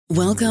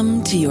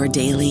Welcome to your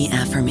daily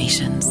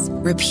affirmations.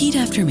 Repeat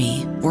after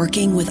me.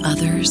 Working with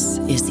others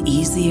is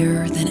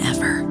easier than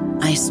ever.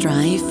 I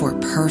strive for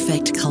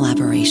perfect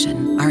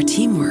collaboration. Our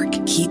teamwork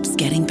keeps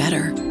getting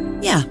better.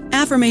 Yeah,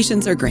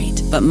 affirmations are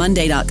great, but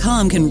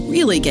Monday.com can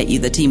really get you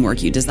the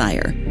teamwork you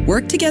desire.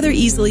 Work together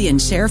easily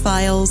and share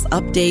files,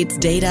 updates,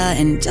 data,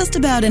 and just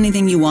about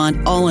anything you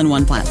want all in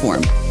one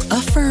platform.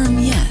 Affirm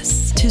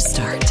yes to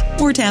start,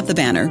 or tap the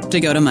banner to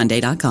go to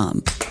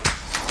Monday.com.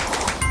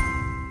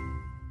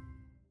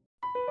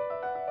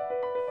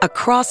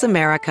 Across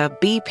America,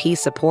 BP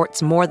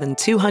supports more than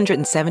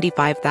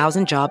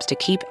 275,000 jobs to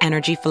keep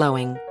energy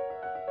flowing.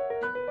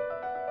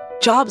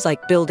 Jobs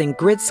like building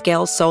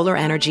grid-scale solar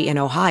energy in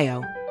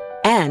Ohio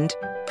and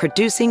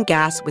producing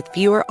gas with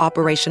fewer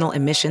operational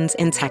emissions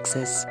in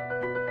Texas.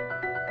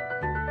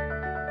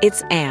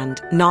 It's and,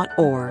 not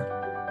or.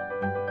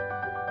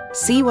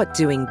 See what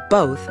doing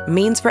both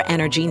means for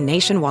energy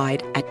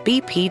nationwide at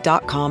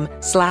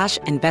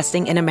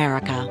bp.com/investing in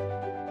America.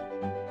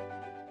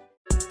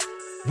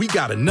 We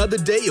got another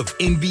day of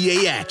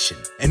NBA action.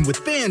 And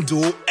with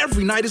FanDuel,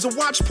 every night is a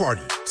watch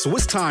party. So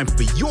it's time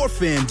for your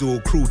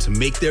FanDuel crew to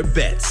make their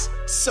bets.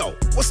 So,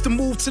 what's the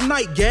move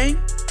tonight, gang?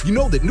 You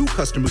know that new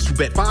customers who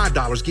bet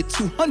 $5 get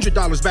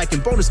 $200 back in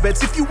bonus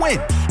bets if you win.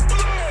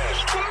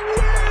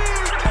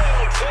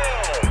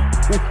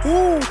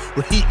 Woohoo!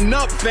 We're heating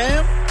up,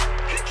 fam.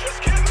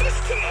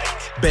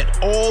 Bet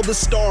all the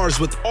stars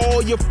with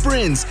all your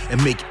friends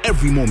and make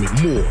every moment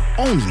more.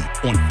 Only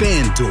on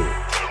FanDuel.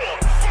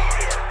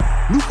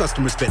 New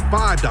customers bet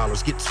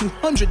 $5 get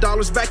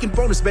 $200 back in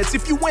bonus bets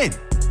if you win.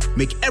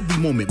 Make every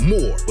moment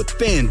more with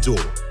FanDuel.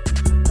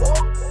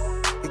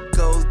 It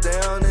goes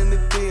down in the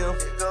DM.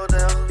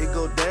 It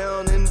go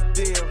down in the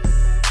DM.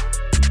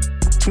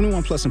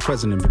 21 plus and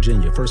present in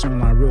Virginia. First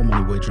online real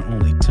money wager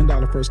only.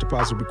 $10 first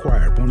deposit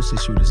required. Bonus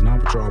issued is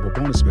non-withdrawable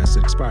bonus vest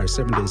that expires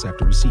 7 days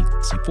after receipt.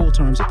 See full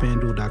terms at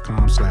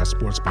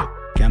FanDuel.com/sportsbook.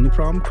 Gambling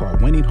problem? Call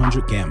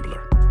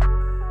 1-800-GAMBLER.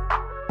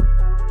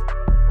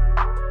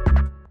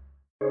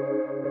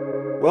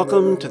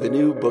 Welcome to the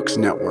New Books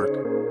Network.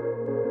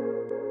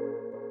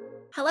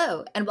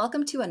 Hello, and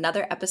welcome to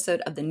another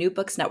episode of the New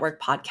Books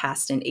Network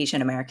podcast in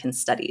Asian American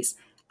Studies.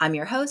 I'm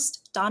your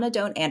host, Donna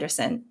Doan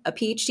Anderson, a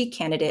PhD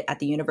candidate at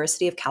the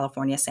University of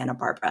California, Santa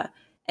Barbara.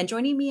 And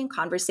joining me in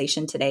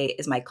conversation today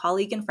is my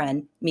colleague and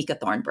friend, Mika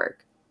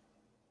Thornburg.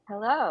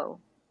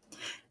 Hello.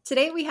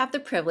 Today, we have the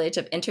privilege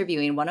of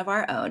interviewing one of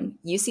our own,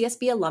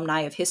 UCSB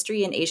alumni of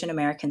History and Asian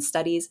American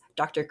Studies,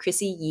 Dr.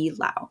 Chrissy Yi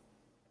Lau.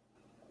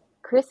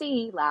 Chrissy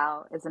Yi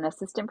Lau is an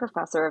assistant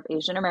professor of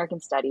Asian American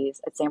Studies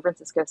at San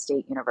Francisco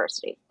State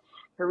University.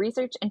 Her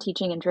research and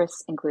teaching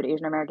interests include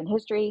Asian American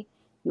history,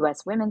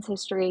 U.S. women's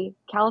history,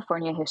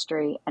 California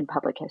history, and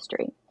public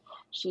history.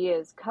 She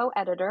is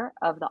co-editor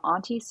of the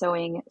Auntie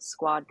Sewing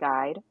Squad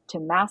Guide to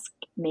Mask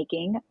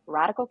Making,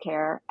 Radical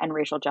Care, and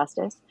Racial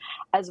Justice,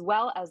 as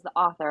well as the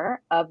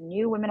author of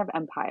New Women of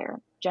Empire,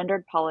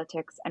 Gendered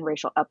Politics and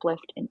Racial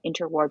Uplift in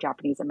Interwar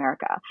Japanese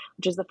America,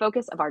 which is the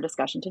focus of our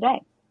discussion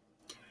today.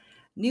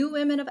 New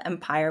Women of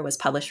Empire was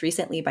published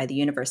recently by the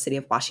University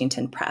of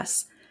Washington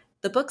Press.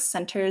 The book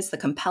centers the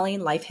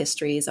compelling life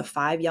histories of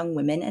 5 young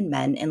women and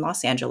men in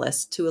Los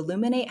Angeles to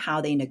illuminate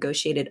how they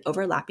negotiated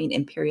overlapping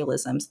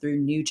imperialisms through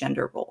new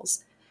gender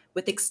roles.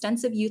 With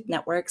extensive youth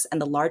networks and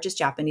the largest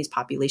Japanese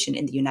population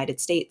in the United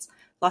States,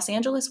 Los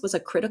Angeles was a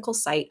critical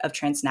site of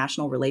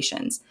transnational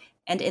relations.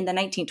 And in the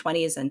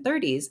 1920s and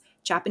 30s,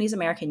 Japanese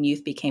American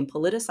youth became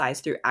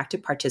politicized through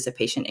active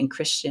participation in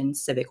Christian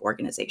civic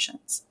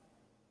organizations.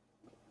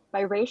 By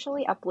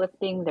racially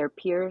uplifting their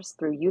peers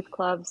through youth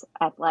clubs,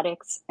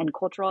 athletics, and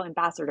cultural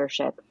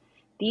ambassadorship,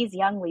 these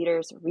young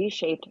leaders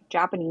reshaped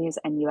Japanese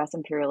and U.S.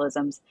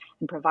 imperialisms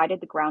and provided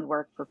the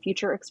groundwork for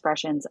future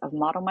expressions of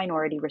model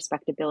minority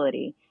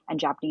respectability and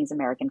Japanese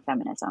American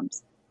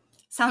feminisms.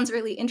 Sounds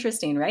really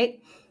interesting,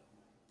 right?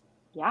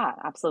 Yeah,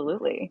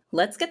 absolutely.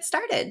 Let's get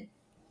started.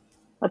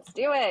 Let's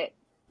do it.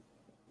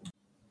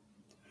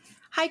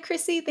 Hi,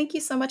 Chrissy. Thank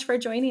you so much for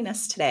joining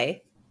us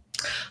today.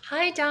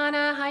 Hi,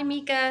 Donna. Hi,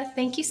 Mika.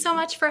 Thank you so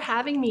much for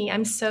having me.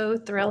 I'm so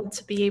thrilled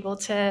to be able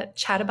to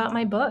chat about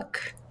my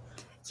book.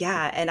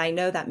 Yeah, and I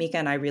know that Mika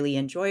and I really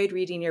enjoyed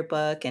reading your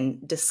book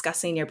and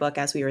discussing your book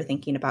as we were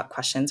thinking about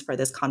questions for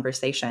this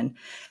conversation.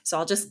 So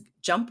I'll just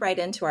jump right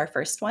into our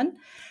first one.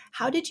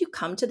 How did you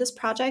come to this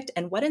project,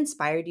 and what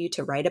inspired you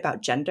to write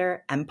about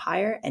gender,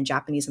 empire, and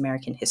Japanese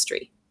American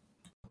history?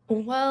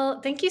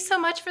 Well, thank you so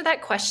much for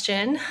that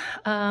question.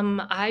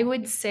 I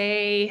would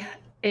say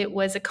it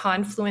was a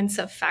confluence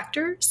of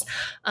factors,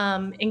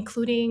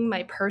 including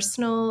my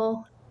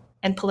personal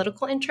and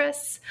political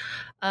interests,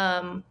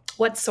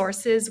 what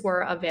sources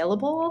were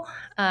available,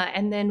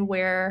 and then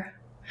where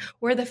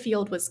the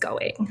field was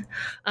going.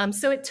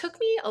 So it took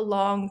me a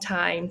long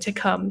time to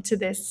come to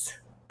this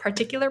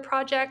particular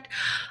project.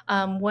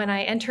 When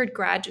I entered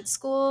graduate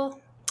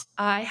school,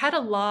 I had a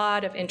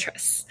lot of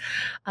interests,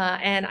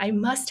 and I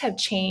must have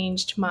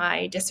changed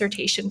my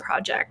dissertation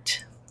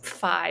project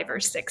 5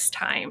 or 6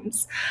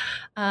 times.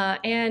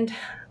 And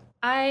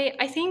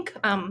I think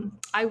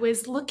I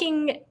was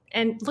looking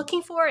and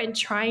looking for and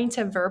trying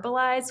to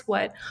verbalize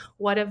what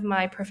one of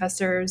my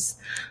professors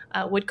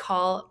would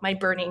call my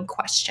burning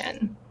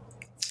question.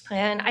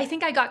 And I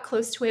think I got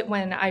close to it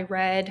when I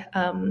read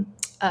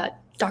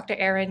Dr.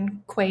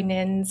 Erin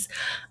Quay-Nin's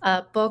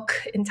book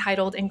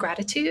entitled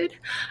Ingratitude.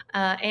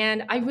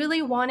 And I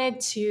really wanted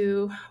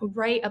to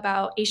write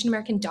about Asian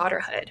American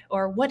daughterhood,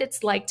 or what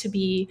it's like to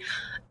be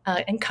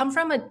and come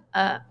from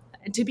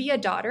to be a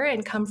daughter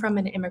and come from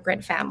an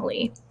immigrant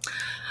family.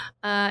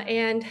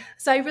 And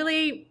so I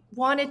really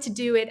wanted to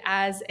do it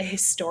as a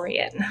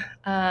historian.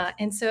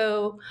 And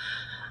so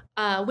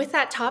with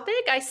that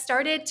topic, I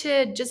started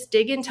to just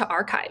dig into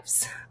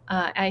archives.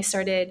 I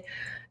started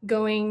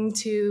going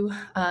to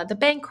the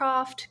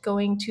Bancroft,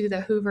 going to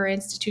the Hoover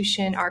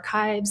Institution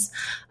archives,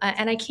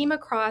 and I came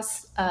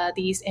across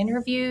these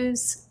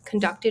interviews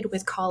conducted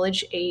with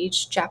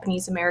college-age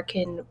Japanese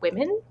American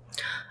women.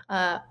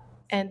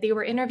 And they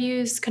were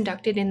interviews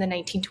conducted in the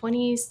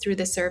 1920s through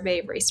the Survey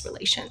of Race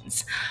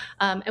Relations.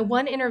 And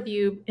one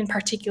interview in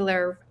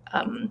particular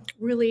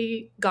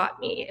really got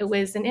me. It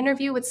was an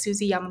interview with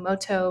Susie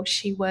Yamamoto.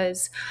 She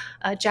was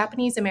a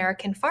Japanese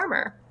American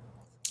farmer.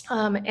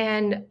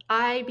 And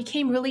I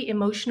became really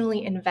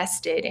emotionally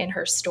invested in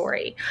her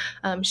story.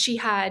 She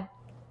had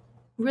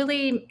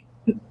really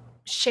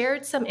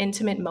shared some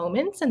intimate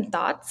moments and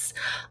thoughts,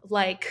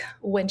 like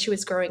when she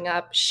was growing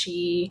up,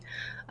 she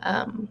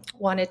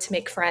wanted to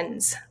make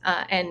friends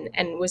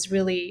and was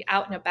really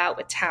out and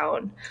about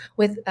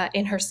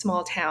in her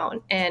small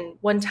town. And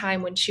one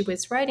time when she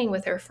was riding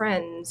with her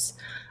friends,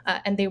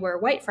 and they were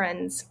white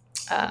friends,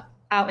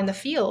 out in the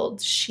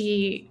field,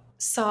 she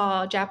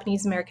saw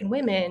Japanese American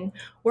women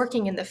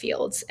working in the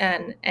fields.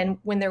 And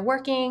when they're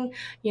working,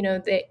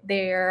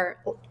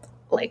 they're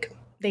like,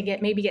 they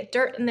get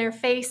dirt in their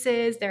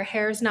faces, their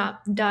hair's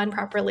not done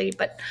properly.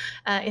 But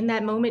in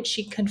that moment,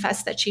 she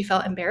confessed that she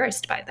felt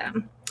embarrassed by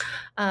them.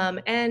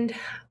 And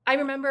I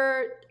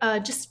remember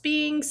just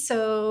being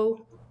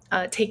so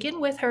taken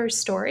with her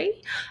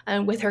story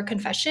and with her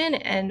confession.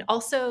 And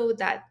also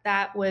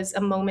that was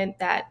a moment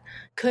that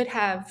could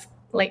have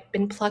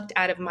been plucked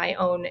out of my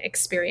own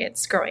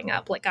experience growing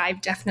up.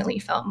 I've definitely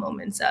felt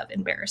moments of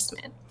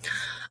embarrassment.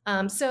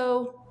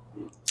 So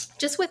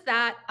just with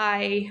that,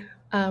 I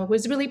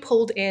was really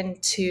pulled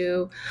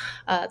into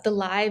the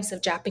lives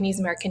of Japanese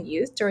American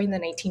youth during the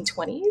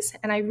 1920s.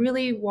 And I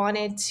really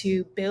wanted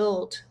to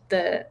build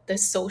the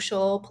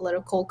social,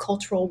 political,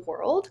 cultural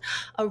world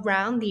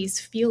around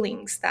these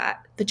feelings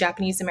that the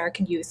Japanese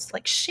American youth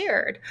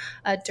shared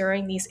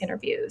during these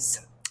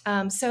interviews.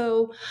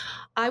 So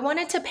I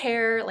wanted to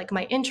pair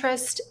my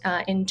interest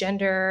in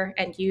gender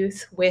and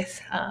youth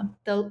with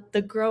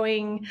the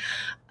growing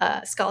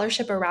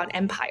scholarship around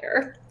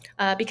empire,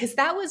 because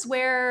that was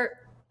where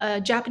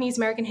Japanese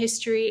American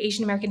history,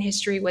 Asian American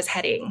history was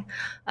heading.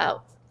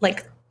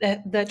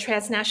 The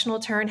transnational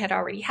turn had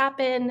already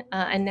happened,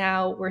 and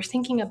now we're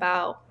thinking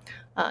about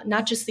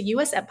not just the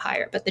U.S.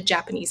 empire, but the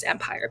Japanese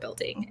empire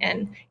building.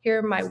 And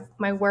here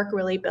my work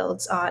really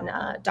builds on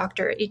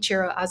Dr.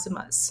 Ichiro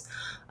Azuma's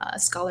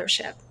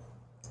scholarship.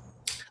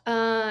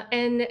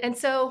 And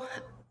so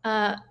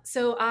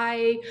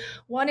I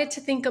wanted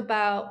to think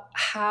about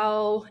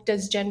how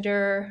does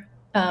gender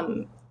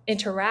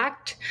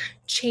interact,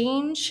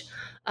 change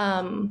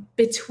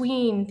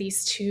between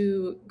these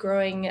two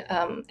growing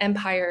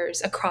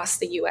empires across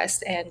the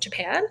U.S. and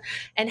Japan,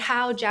 and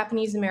how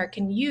Japanese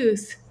American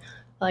youth,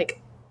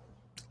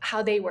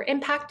 how they were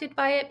impacted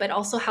by it, but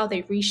also how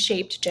they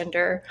reshaped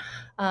gender,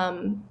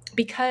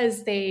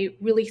 because they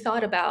really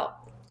thought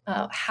about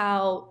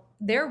how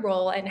their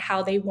role and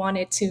how they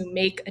wanted to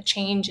make a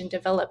change and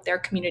develop their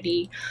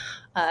community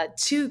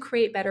to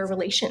create better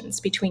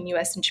relations between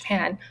U.S. and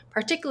Japan,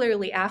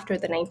 particularly after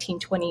the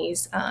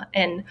 1920s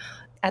and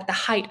at the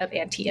height of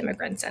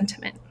anti-immigrant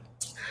sentiment.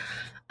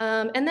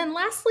 And then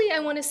lastly, I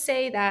want to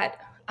say that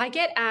I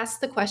get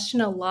asked the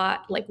question a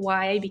lot,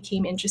 why I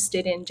became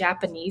interested in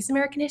Japanese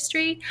American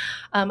history.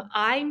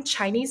 I'm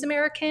Chinese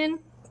American.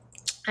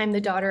 I'm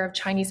the daughter of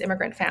Chinese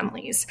immigrant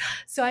families,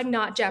 so I'm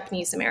not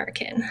Japanese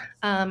American.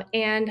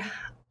 And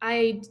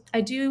I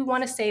do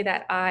want to say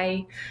that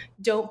I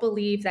don't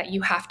believe that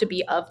you have to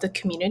be of the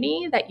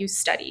community that you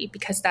study,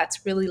 because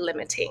that's really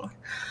limiting.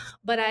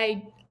 But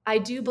I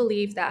do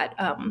believe that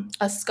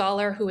a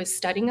scholar who is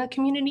studying a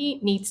community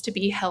needs to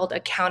be held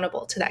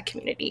accountable to that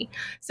community.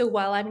 So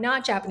while I'm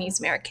not Japanese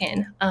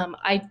American,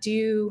 I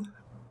do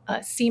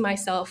see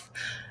myself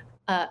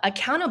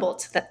accountable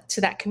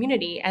to that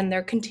community and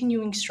their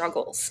continuing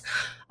struggles.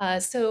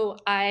 So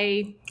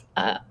I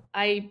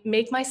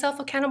make myself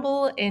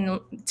accountable in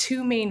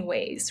two main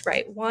ways,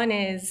 right? One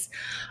is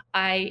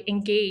I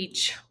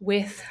engage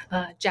with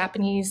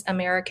Japanese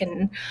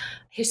American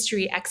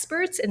history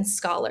experts and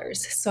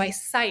scholars. So I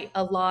cite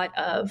a lot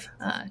of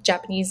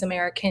Japanese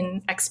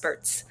American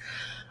experts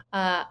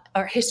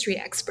or history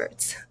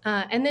experts.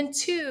 And then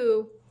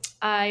two,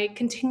 I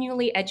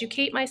continually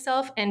educate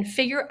myself and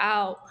figure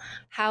out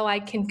how I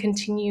can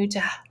continue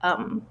to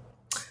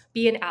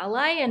be an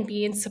ally and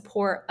be in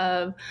support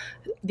of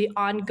the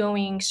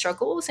ongoing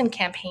struggles and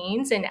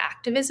campaigns and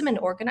activism and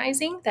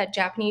organizing that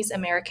Japanese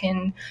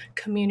American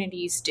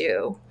communities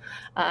do.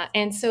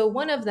 And so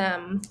one of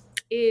them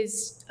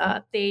is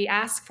they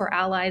ask for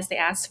allies, they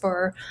ask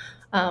for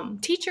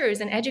teachers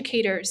and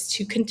educators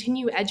to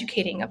continue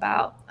educating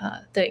about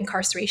the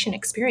incarceration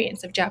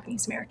experience of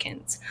Japanese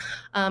Americans.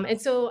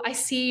 And so I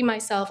see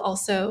myself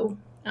also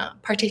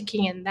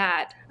partaking in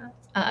that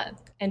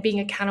and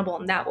being accountable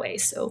in that way.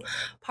 So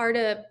part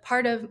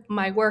of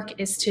my work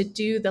is to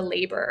do the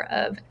labor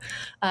of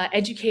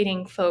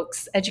educating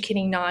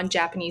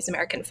non-Japanese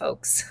American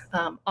folks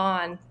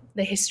on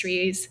the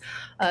histories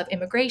of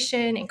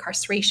immigration,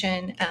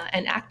 incarceration,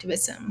 and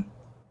activism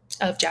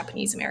of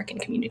Japanese American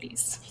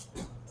communities.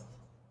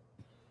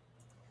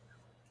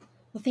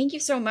 Well, thank you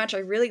so much. I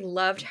really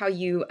loved how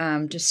you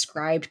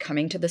described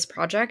coming to this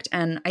project.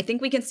 And I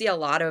think we can see a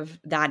lot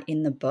of that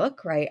in the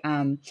book, right?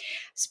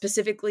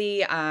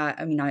 Specifically,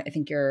 I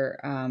think your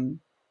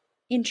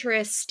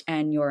interest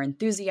and your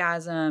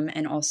enthusiasm,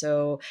 and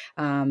also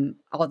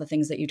all the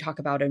things that you talk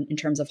about in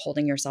terms of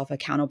holding yourself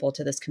accountable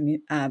to this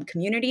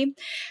community,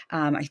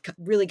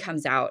 really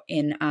comes out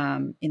in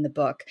the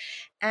book.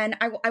 And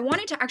I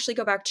wanted to actually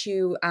go back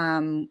to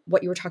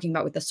what you were talking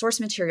about with the source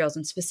materials,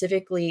 and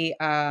specifically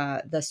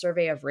the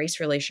survey of race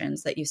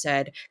relations that you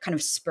said kind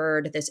of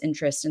spurred this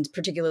interest, and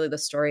particularly the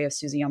story of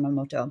Suzy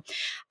Yamamoto.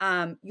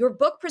 Your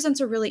book presents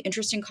a really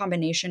interesting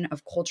combination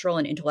of cultural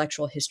and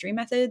intellectual history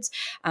methods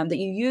that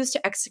you use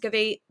to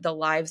excavate the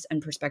lives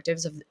and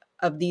perspectives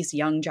of these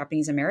young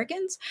Japanese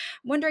Americans.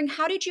 I'm wondering,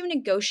 how did you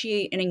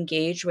negotiate and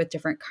engage with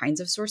different kinds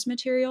of source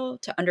material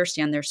to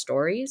understand their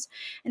stories?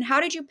 And how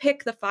did you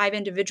pick the 5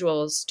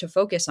 individuals to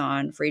focus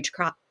on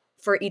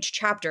for each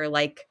chapter,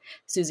 like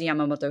Suzy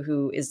Yamamoto,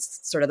 who is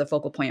sort of the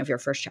focal point of your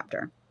first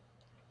chapter?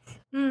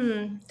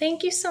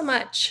 Thank you so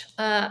much.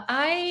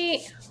 I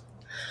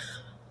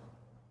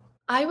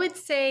would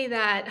say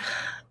that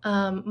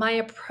my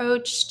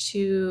approach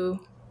to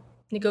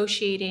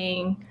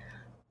negotiating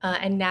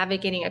and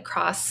navigating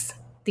across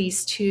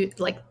these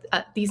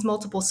these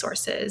multiple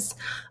sources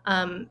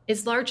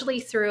is largely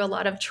through a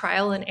lot of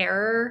trial and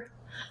error,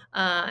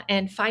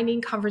 and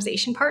finding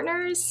conversation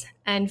partners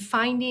and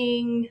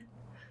finding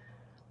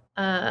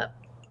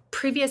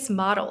previous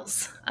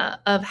models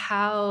of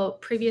how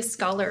previous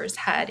scholars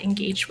had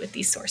engaged with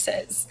these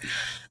sources.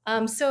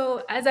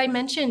 So as I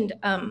mentioned,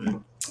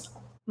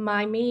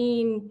 my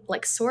main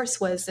source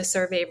was the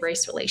Survey of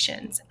Race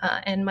Relations,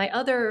 and my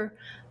other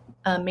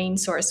main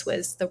source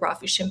was the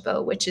Rafu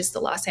Shimpo, which is the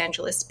Los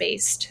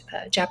Angeles-based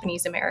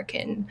Japanese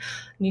American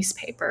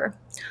newspaper.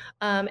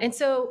 And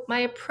so my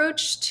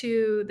approach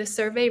to the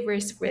Survey of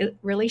Race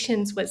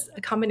Relations was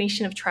a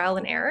combination of trial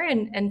and error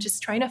and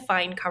just trying to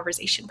find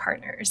conversation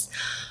partners.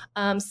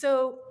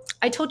 So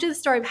I told you the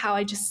story of how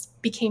I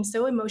just became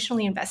so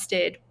emotionally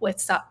invested with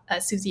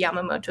Suzy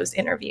Yamamoto's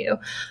interview.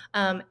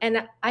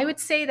 And I would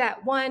say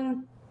that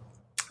when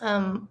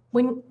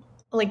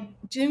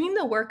doing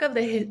the work of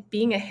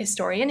being a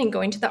historian and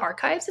going to the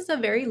archives is a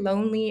very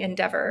lonely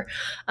endeavor,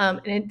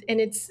 and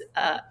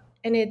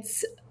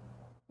it's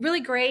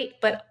really great,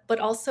 but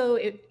also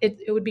it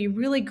would be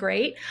really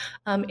great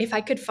if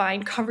I could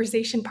find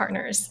conversation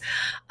partners.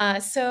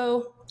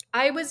 So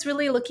I was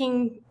really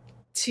looking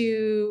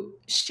to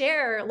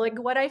share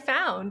what I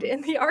found in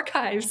the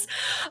archives.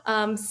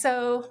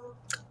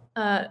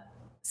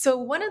 So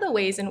one of the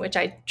ways in which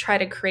I try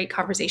to create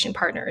conversation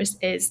partners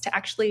is to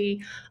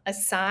actually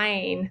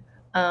assign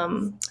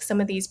some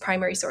of these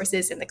primary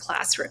sources in the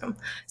classroom.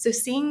 So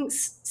seeing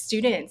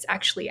students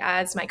actually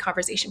as my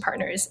conversation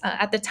partners.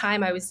 At the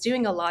time, I was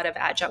doing a lot of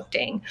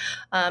adjuncting.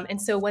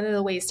 And so one of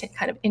the ways to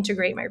kind of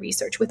integrate my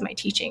research with my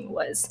teaching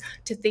was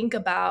to think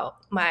about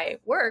my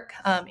work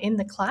in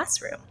the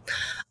classroom.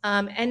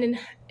 And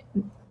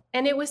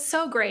it was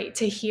so great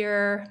to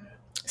hear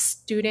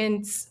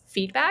students'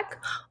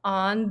 feedback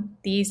on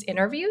these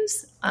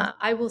interviews.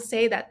 I will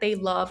say that they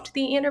loved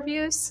the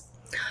interviews,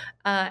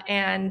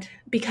 and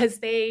because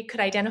they could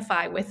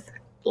identify with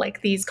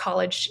these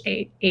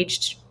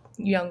college-aged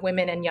young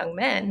women and young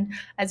men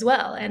as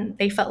well, and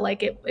they felt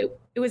like it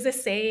was the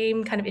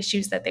same kind of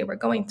issues that they were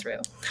going through.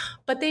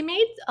 But they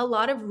made a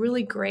lot of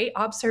really great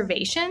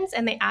observations,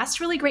 and they asked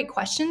really great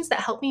questions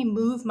that helped me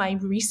move my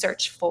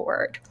research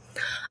forward.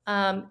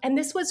 And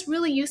this was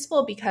really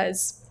useful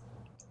because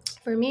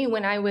for me,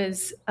 when I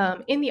was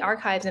in the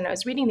archives and I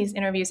was reading these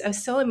interviews, I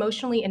was so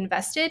emotionally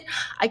invested,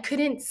 I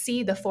couldn't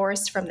see the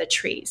forest from the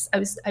trees. I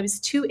was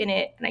too in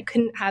it, and I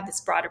couldn't have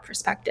this broader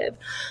perspective.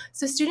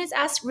 So students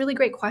asked really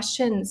great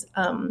questions,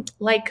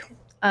 like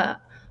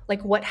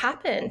what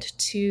happened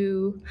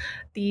to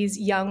these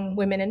young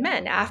women and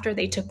men after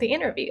they took the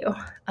interview.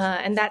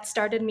 And that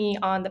started me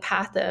on the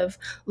path of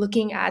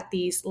looking at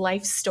these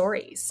life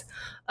stories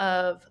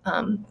of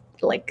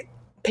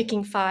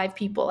picking 5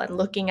 people and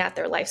looking at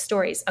their life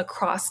stories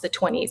across the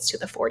 20s to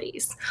the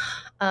 40s.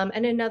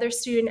 And another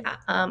student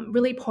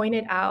really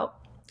pointed out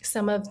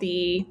some of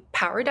the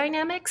power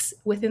dynamics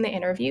within the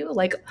interview.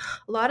 Like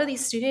a lot of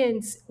these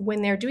students,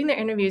 when they're doing their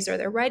interviews or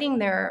they're writing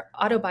their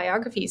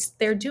autobiographies,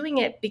 they're doing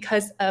it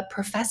because a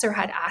professor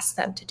had asked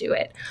them to do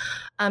it.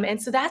 And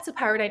so that's a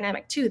power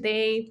dynamic too.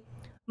 They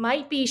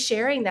might be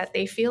sharing that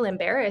they feel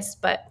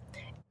embarrassed, but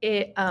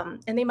and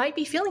they might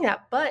be feeling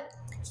that, but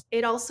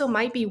it also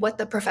might be what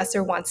the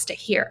professor wants to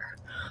hear.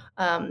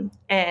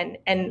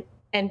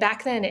 And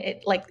back then,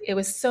 it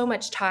was so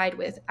much tied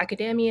with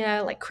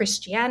academia, like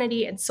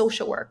Christianity and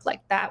social work.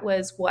 Like that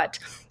was what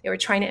they were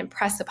trying to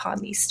impress upon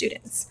these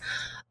students.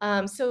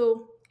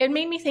 So it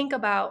made me think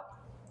about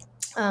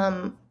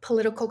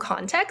political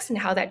context and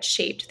how that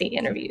shaped the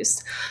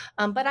interviews.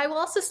 But I will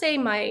also say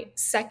my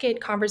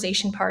second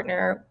conversation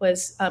partner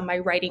was my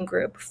writing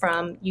group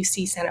from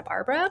UC Santa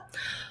Barbara.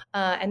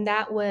 And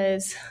that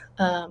was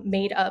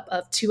made up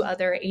of two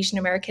other Asian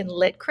American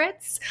lit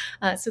crits.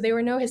 So they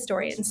were no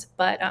historians,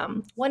 but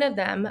one of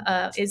them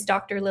is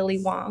Dr.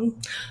 Lily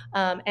Wong.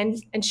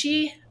 And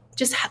she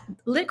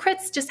lit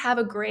crits just have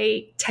a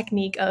great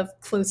technique of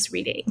close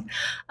reading.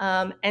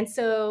 And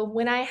so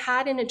when I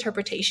had an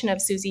interpretation of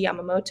Suzy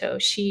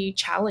Yamamoto, she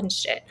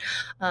challenged it.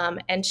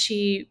 And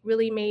she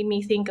really made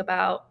me think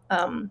about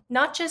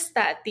not just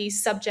that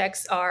these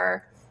subjects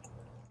are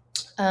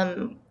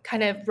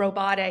kind of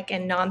robotic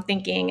and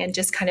non-thinking and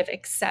just kind of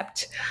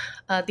accept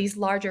these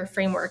larger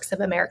frameworks of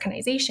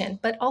Americanization,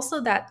 but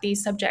also that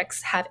these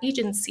subjects have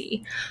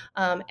agency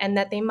and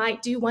that they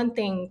might do one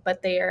thing,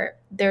 but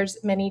there's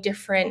many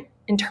different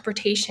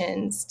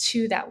interpretations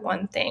to that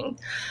one thing.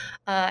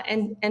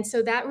 And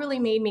so that really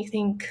made me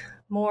think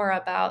more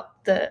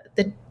about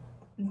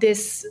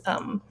this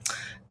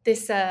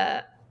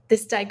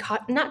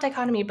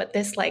dichotomy, but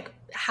this like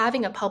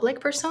having a public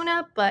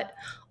persona, but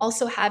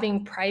also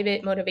having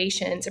private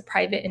motivations or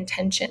private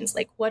intentions.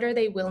 Like, what are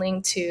they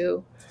willing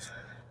to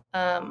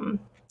share,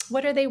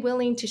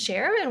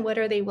 and what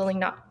are they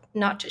willing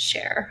not to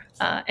share?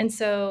 And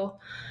so,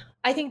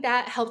 I think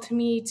that helped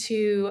me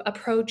to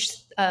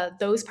approach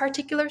those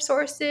particular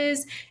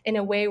sources in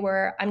a way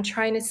where I'm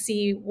trying to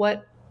see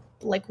what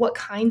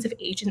kinds of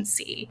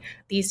agency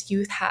these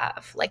youth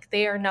have. Like,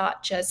 they are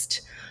not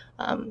just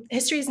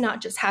history is not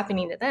just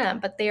happening to them,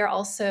 but they are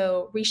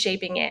also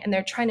reshaping it, and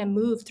they're trying to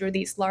move through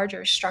these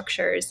larger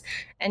structures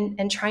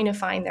and trying to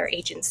find their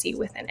agency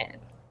within it.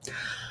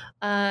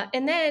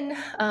 And then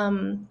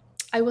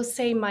I will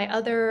say my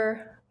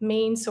other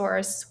main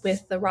source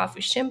with the Rafu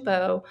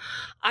Shimpo,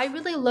 I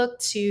really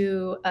looked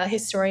to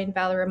historian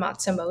Valerie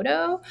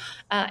Matsumoto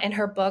and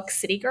her book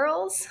City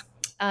Girls.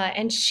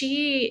 And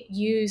she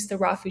used the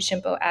Rafu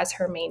Shimpo as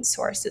her main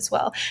source as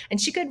well.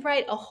 And she could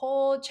write a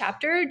whole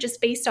chapter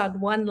just based on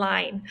one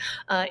line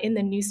in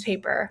the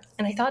newspaper.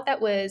 And I thought that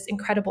was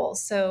incredible.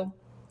 So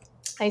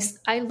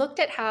I looked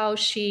at how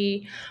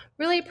she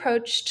really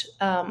approached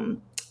a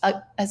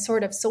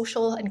sort of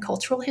social and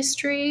cultural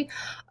history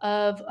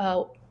of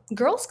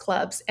girls'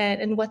 clubs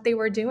and what they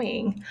were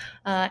doing.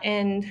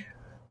 So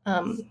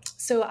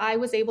I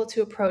was able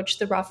to approach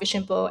the Rafu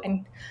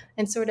Shimpo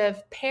and sort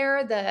of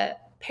pair the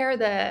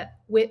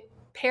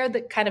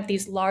kind of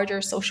these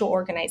larger social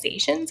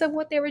organizations of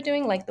what they were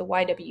doing, like the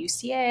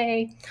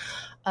YWCA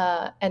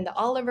and the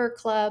Oliver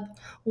Club,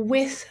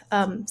 with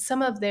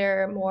some of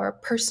their more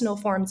personal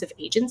forms of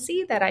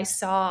agency that I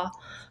saw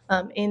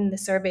in the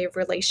Survey of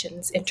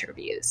Relations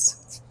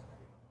interviews.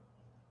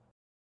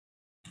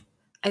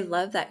 I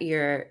love that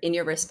in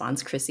your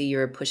response, Chrissy,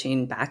 you're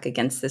pushing back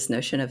against this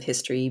notion of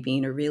history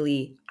being a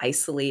really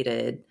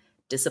isolated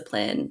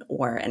discipline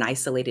or an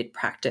isolated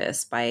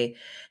practice, by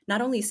not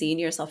only seeing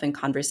yourself in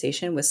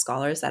conversation with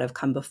scholars that have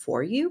come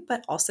before you,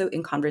 but also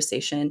in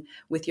conversation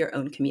with your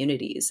own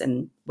communities,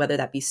 and whether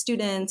that be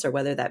students or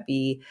whether that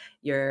be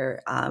your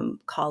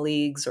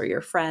colleagues or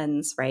your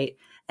friends, right?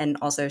 And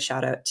also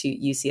shout out to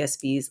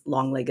UCSB's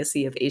long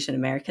legacy of Asian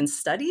American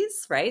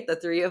studies, right? The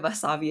three of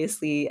us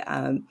obviously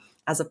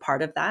as a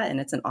part of that, and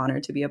it's an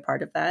honor to be a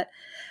part of that.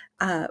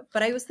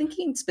 But I was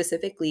thinking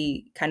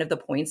specifically kind of the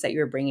points that you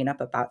were bringing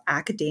up about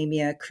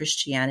academia,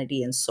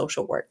 Christianity, and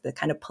social work, the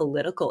kind of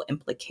political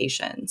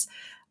implications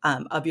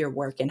of your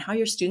work, and how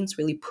your students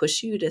really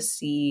push you to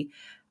see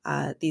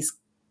these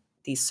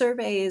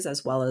surveys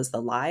as well as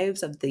the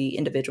lives of the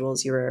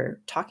individuals you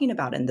were talking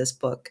about in this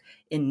book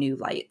in new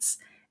lights.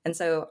 And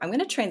so I'm going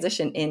to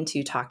transition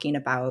into talking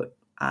about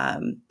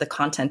the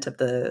content of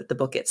the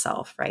book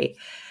itself, right?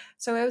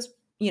 So I was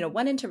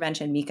one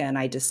intervention Mika and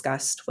I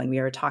discussed when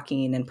we were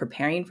talking and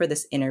preparing for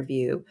this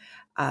interview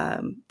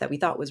that we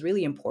thought was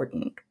really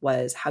important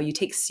was how you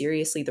take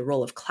seriously the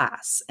role of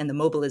class and the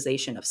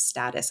mobilization of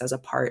status as a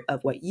part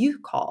of what you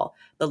call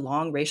the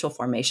long racial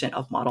formation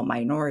of model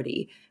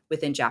minority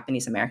within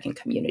Japanese American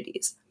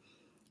communities.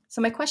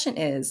 So my question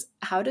is,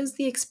 how does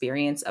the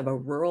experience of a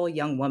rural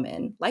young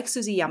woman like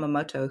Suzy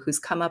Yamamoto, who's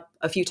come up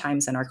a few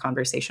times in our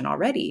conversation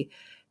already,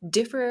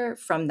 differ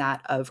from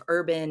that of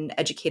urban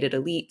educated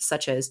elites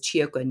such as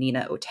Chiyoko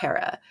Nina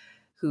Otera,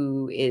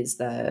 who is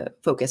the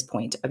focus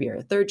point of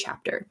your third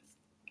chapter?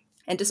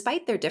 And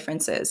despite their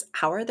differences,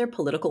 how are their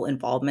political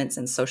involvements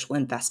and social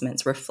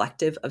investments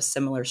reflective of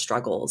similar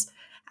struggles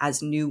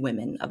as new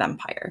women of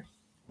empire?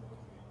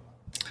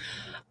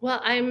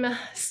 Well, I'm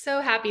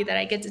so happy that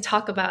I get to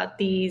talk about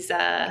these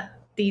 5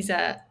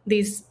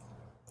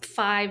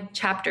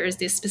 chapters,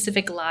 these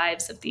specific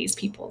lives of these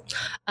people.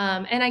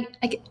 And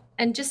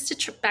just to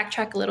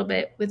backtrack a little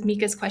bit with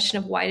Mika's question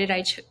of why did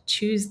I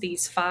choose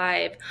these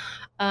 5,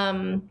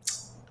 I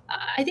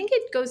think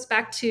it goes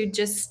back to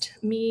just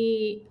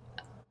me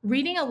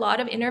reading a lot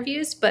of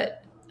interviews,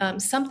 but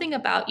something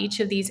about each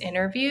of these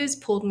interviews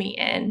pulled me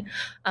in.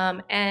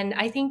 And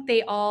I think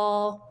they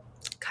all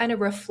kind of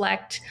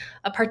reflect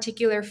a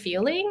particular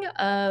feeling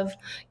of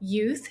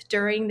youth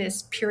during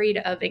this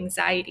period of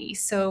anxiety.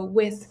 So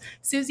with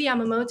Susie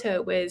Yamamoto,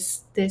 it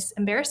was this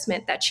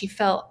embarrassment that she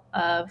felt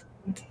of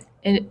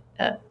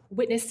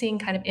witnessing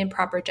kind of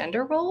improper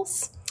gender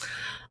roles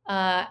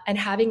and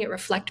having it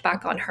reflect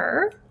back on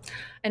her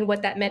and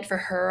what that meant for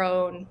her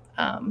own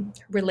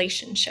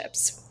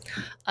relationships.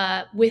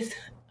 With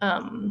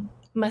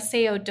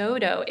Masao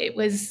Dodo, it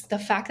was the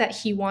fact that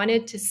he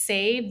wanted to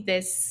save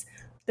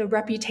the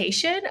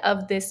reputation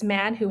of this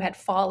man who had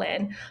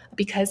fallen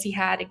because he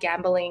had a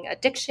gambling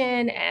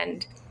addiction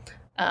and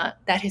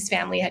that his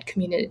family had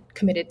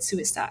committed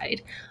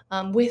suicide.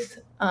 With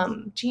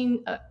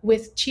Chiyo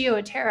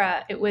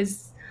Otera, it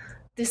was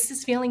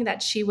this feeling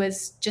that she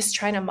was just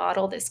trying to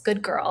model this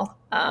good girl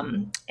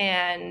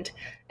and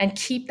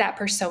keep that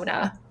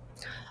persona.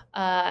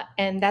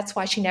 And that's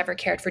why she never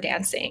cared for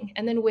dancing.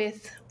 And then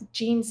with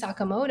Jin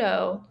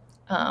Sakamoto,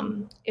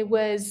 it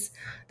was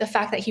the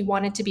fact that he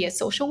wanted to be a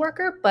social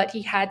worker, but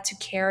he had to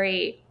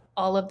carry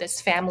all of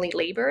this family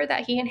labor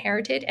that he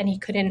inherited, and he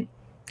couldn't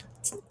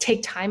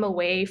take time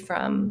away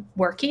from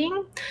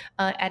working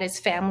at his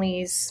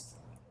family's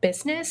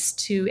business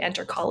to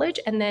enter college.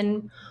 And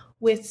then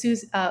with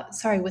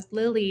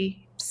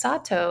Lily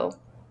Sato,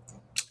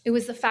 it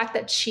was the fact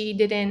that she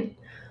didn't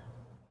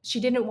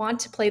want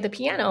to play the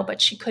piano,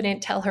 but she couldn't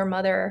tell her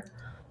mother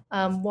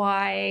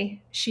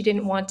why she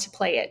didn't want to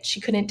play it. She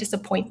couldn't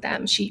disappoint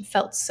them. She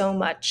felt so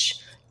much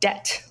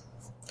debt.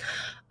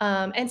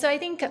 And so I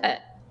think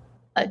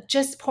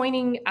just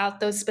pointing out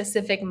those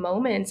specific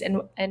moments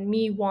and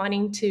me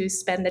wanting to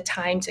spend the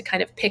time to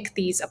kind of pick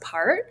these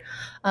apart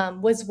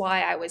was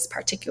why I was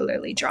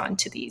particularly drawn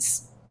to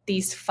these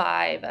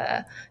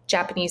 5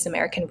 Japanese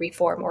American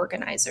reform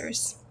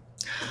organizers.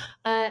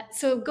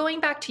 So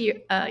going back to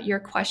your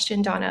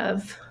question, Donna,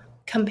 of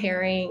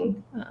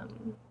comparing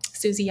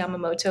Susie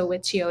Yamamoto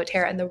with Chiyo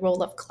Otera and the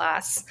role of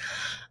class.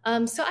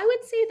 So I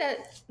would say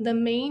that the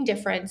main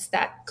difference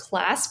that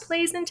class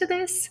plays into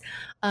this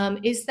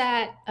is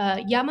that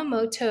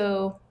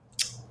Yamamoto,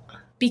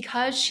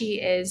 because she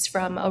is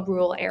from a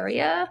rural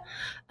area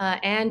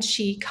and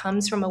she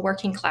comes from a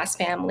working class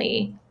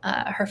family,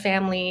 her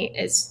family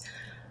is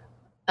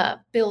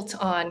built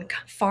on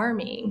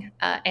farming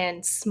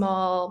and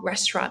small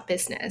restaurant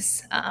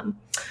business.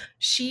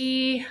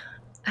 She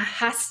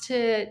has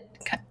to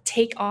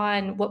take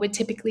on what would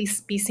typically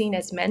be seen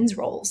as men's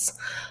roles.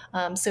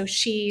 So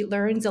she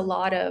learns a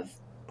lot of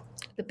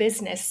the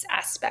business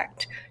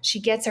aspect. She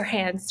gets her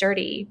hands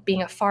dirty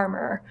being a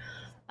farmer,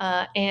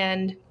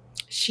 and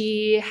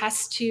she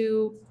has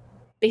to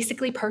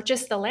basically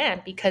purchase the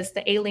land because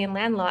the alien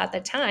land law at the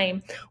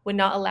time would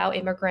not allow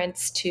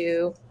immigrants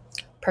to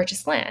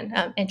purchase land,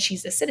 and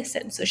she's a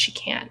citizen, so she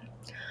can.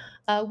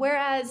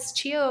 Whereas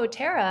Chiyo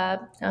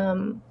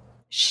Otera,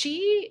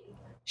 she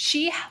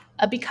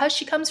because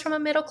she comes from a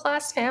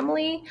middle-class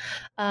family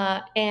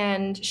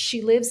and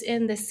she lives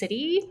in the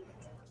city,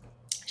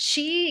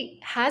 she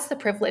has the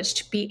privilege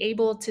to be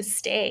able to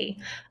stay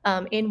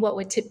in what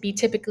would be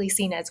typically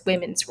seen as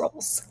women's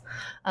roles.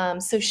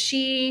 So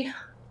she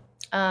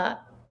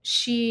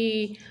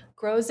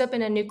grows up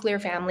in a nuclear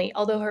family,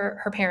 although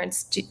her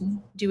parents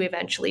do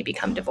eventually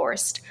become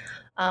divorced.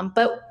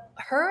 But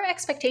her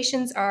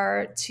expectations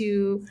are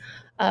to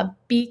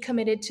be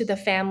committed to the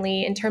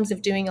family in terms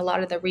of doing a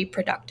lot of the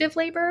reproductive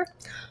labor.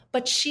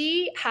 But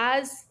she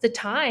has the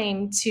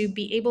time to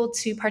be able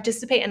to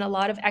participate in a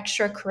lot of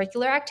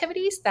extracurricular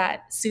activities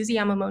that Susie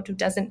Yamamoto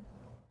doesn't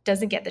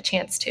get the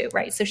chance to,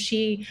 right? So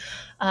she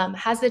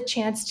has the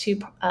chance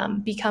to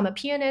become a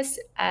pianist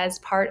as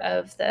part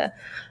of the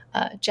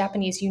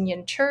Japanese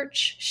Union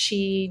Church.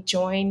 She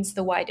joins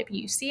the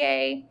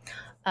YWCA,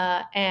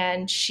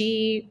 and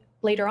she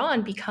later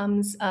on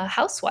becomes a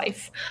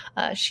housewife.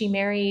 She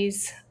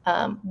marries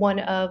one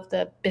of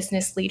the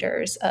business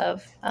leaders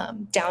of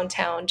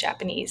downtown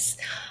Japanese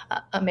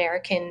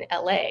American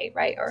LA,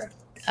 right? Or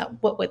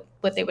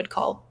what they would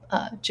call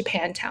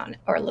Japantown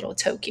or Little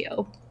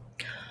Tokyo.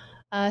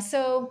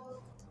 So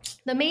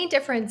the main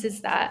difference is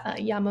that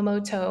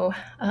Yamamoto,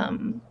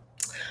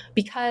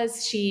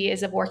 because she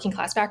is of working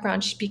class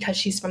background, because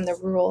she's from the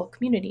rural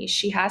community,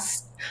 she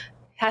has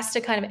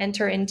to kind of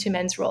enter into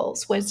men's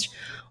roles, which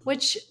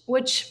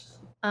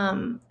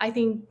I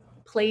think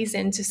plays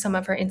into some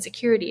of her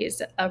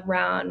insecurities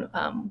around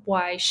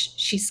why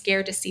she's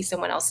scared to see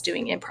someone else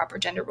doing improper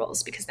gender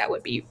roles, because that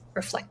would be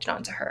reflected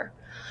onto her.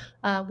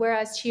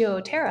 Whereas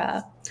Chiyo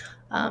Otera,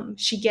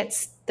 she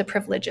gets the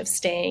privilege of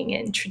staying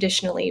in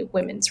traditionally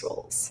women's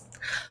roles.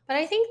 But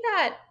I think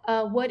that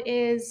what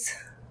is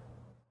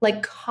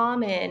like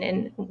common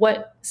and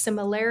what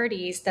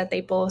similarities that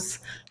they both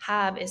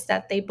have is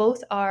that they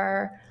both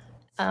are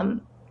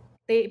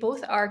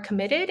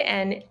committed,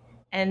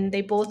 and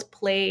they both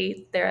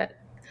play their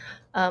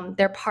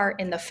part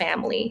in the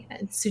family,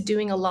 and so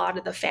doing a lot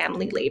of the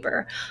family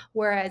labor.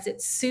 Whereas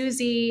it's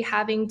Susie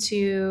having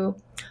to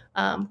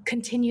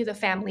continue the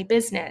family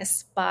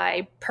business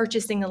by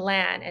purchasing the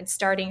land and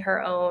starting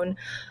her own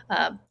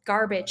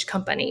garbage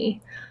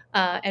company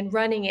and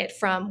running it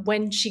from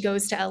when she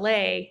goes to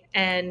LA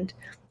and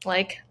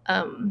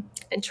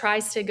and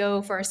tries to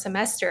go for a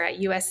semester at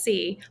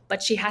USC,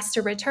 but she has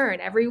to return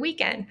every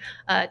weekend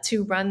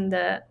to run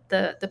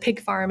the pig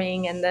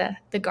farming and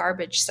the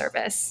garbage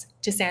service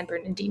to San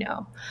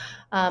Bernardino.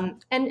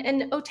 And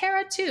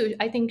Otera too,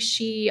 I think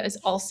she is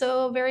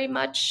also very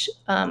much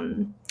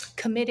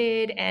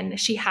committed, and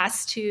she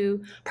has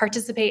to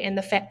participate in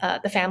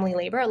the family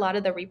labor, a lot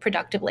of the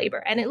reproductive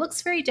labor, and it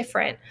looks very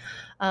different.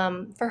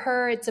 For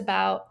her, it's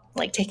about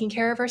like taking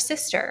care of her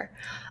sister,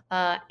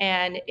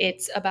 and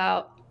it's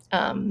about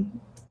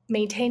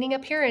maintaining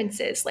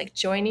appearances, like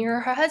joining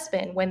her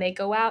husband when they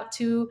go out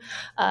to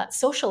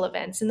social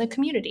events in the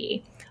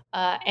community,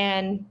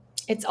 and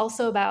it's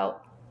also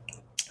about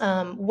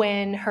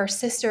when her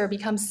sister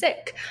becomes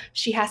sick,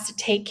 she has to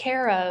take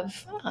care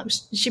of,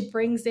 she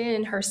brings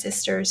in her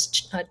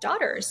sister's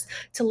daughters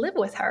to live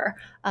with her,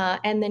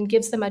 and then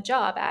gives them a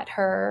job at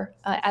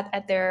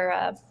at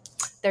their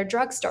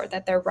drugstore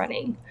that they're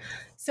running.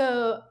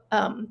 So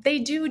they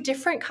do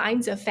different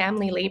kinds of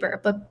family labor,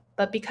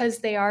 but because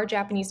they are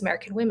Japanese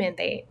American women,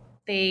 they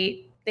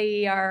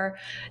are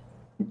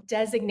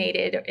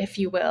designated, if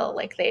you will,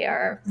 like they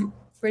are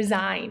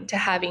resigned to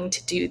having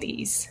to do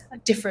these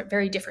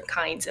very different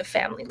kinds of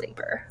family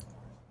labor.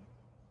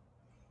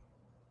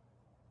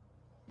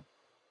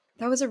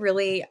 That was a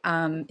really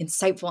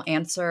insightful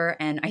answer,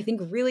 and I think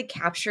really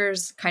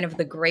captures kind of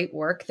the great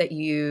work that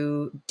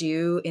you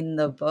do in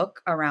the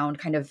book around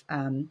kind of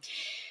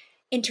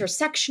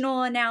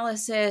intersectional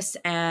analysis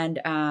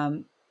and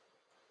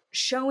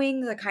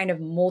showing the kind of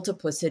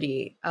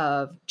multiplicity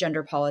of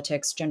gender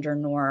politics, gender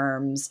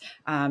norms,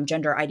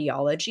 gender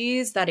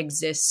ideologies that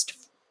existed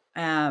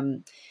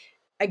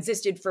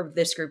for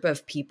this group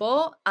of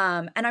people.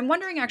 And I'm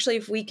wondering actually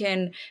if we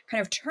can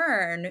kind of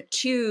turn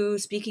to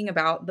speaking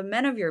about the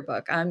men of your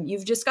book.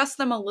 You've discussed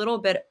them a little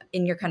bit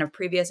in your kind of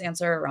previous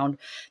answer around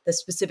the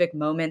specific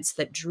moments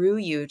that drew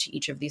you to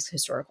each of these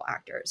historical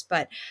actors.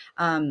 But,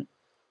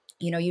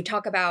 you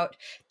talk about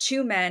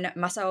two men,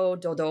 Masao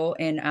Dodo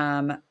in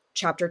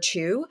Chapter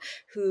 2,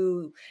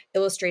 who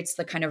illustrates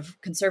the kind of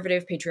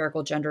conservative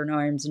patriarchal gender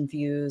norms and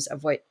views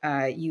of what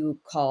you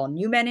call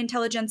new men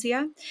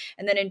intelligentsia.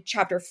 And then in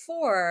Chapter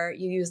 4,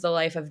 you use the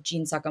life of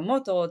Jin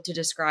Sakamoto to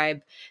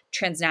describe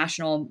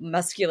transnational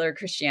muscular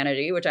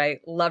Christianity, which I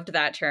loved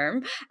that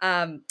term.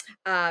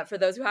 For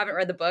those who haven't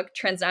read the book,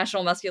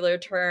 transnational muscular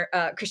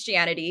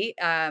Christianity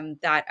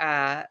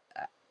that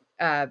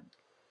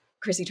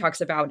Chrissy talks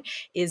about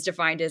is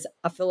defined as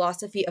a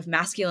philosophy of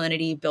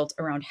masculinity built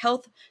around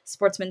health,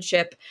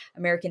 sportsmanship,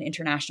 American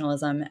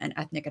internationalism, and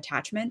ethnic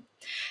attachment.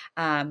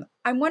 I'm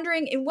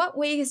wondering, in what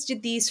ways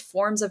did these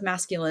forms of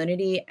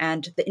masculinity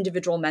and the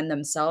individual men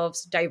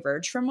themselves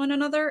diverge from one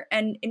another?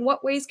 And in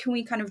what ways can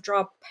we kind of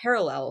draw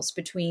parallels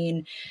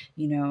between,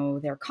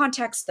 their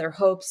contexts, their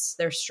hopes,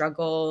 their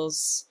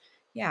struggles?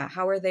 Yeah,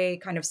 how are they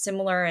kind of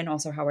similar, and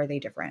also how are they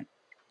different?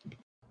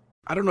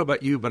 I don't know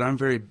about you, but I'm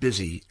very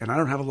busy and I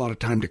don't have a lot of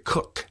time to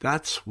cook.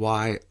 That's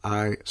why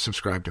I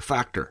subscribe to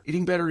Factor.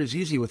 Eating better is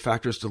easy with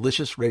Factor's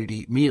delicious,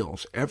 ready-to-eat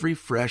meals. Every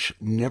fresh,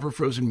 never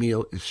frozen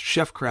meal is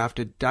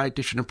chef-crafted,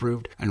 dietitian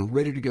approved, and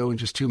ready to go in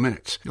just 2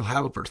 minutes. You'll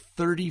have over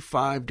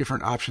 35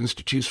 different options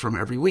to choose from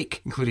every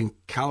week, including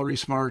Calorie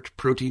Smart,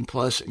 Protein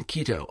Plus, and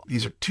Keto.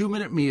 These are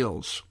 2-minute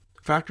meals.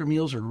 Factor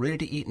meals are ready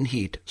to eat and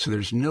heat, so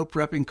there's no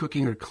prepping,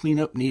 cooking, or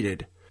cleanup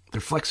needed. They're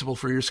flexible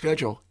for your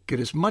schedule. Get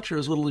as much or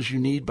as little as you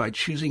need by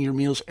choosing your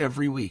meals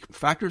every week.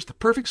 Factor is the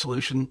perfect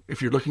solution if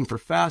you're looking for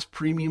fast,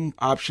 premium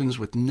options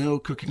with no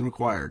cooking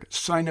required.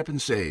 Sign up and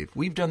save.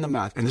 We've done the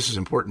math, and this is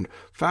important.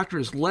 Factor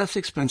is less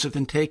expensive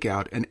than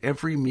takeout, and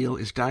every meal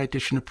is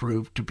dietitian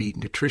approved to be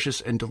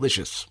nutritious and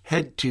delicious.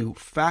 Head to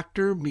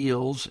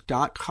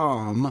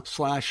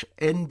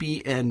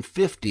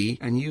factormeals.com/NBN50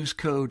 and use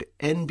code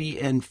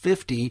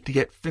NBN50 to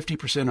get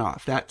 50%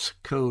 off. That's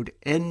code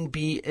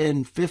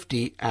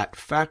NBN50 at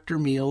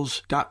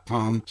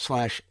factormeals.com/NBN50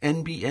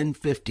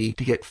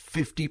 to get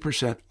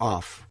 50%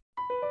 off.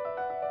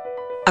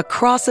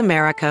 Across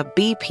America,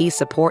 BP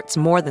supports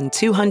more than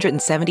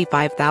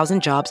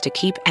 275,000 jobs to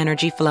keep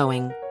energy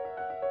flowing.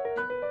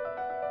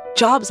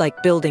 Jobs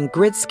like building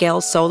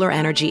grid-scale solar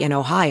energy in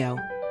Ohio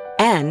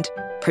and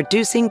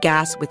producing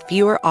gas with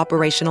fewer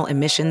operational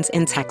emissions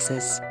in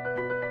Texas.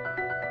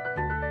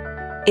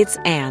 It's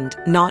and,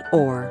 not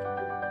or.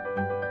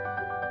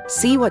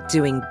 See what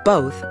doing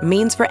both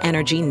means for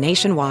energy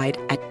nationwide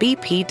at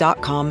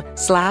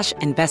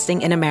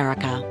bp.com/investing in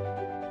America.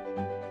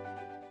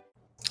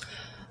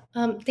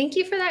 Thank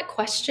you for that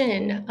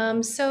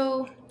question.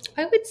 So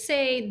I would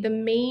say the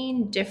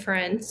main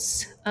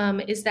difference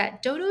is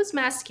that Dodo's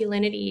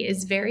masculinity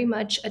is very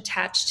much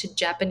attached to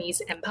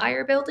Japanese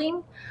empire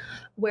building,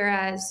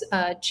 whereas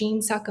Jin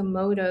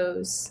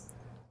Sakamoto's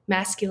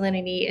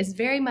masculinity is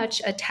very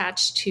much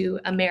attached to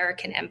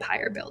American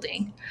empire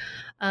building.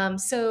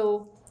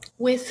 So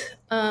with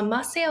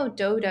Masao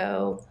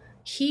Dodo,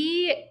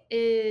 he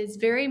is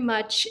very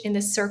much in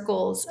the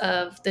circles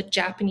of the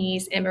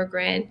Japanese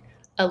immigrant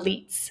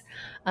elites,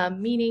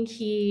 meaning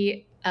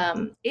he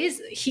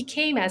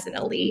came as an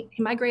elite.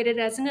 He migrated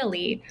as an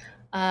elite.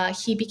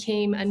 He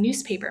became a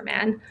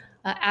newspaperman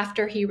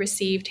after he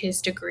received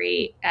his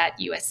degree at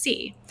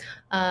USC.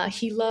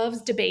 He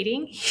loves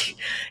debating.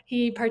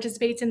 He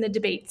participates in the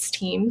debates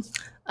team,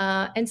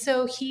 and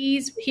so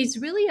he's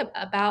really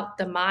about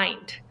the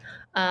mind.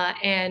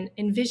 And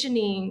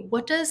envisioning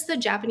what does the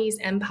Japanese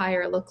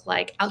empire look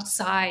like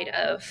outside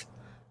of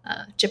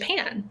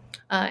Japan.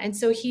 And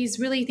so he's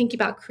really thinking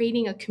about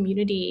creating a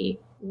community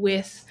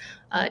with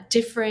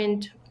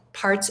different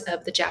parts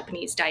of the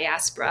Japanese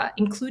diaspora,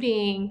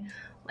 including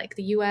like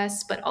the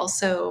US, but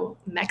also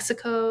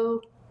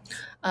Mexico,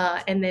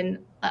 and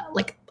then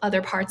like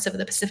other parts of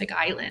the Pacific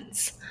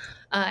Islands.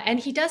 And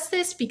he does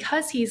this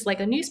because he's like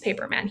a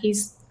newspaperman.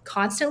 He's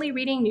constantly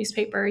reading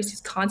newspapers,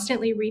 he's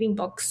constantly reading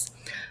books.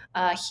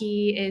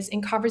 He is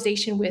in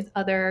conversation with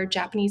other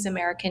Japanese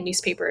American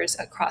newspapers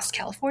across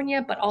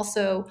California, but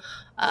also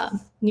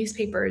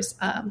newspapers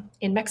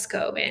in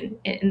Mexico and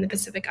in the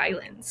Pacific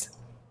Islands.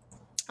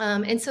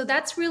 And so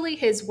that's really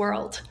his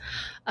world.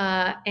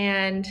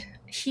 And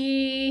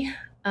he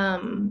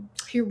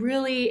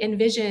really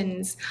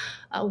envisions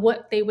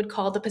what they would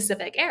call the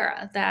Pacific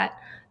era, that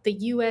the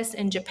US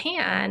and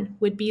Japan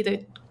would be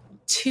the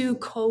two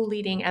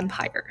co-leading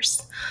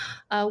empires.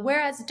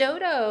 Whereas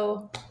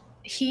Dodo,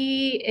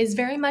 he is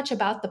very much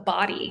about the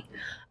body.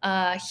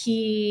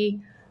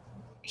 He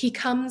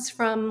comes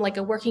from like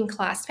a working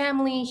class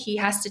family. He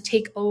has to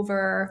take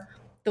over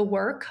the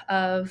work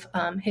of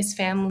his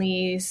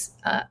family's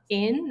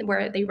inn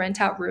where they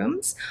rent out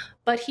rooms,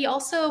 but he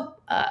also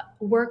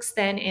works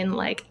then in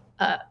like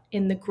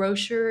in the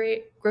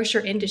grocery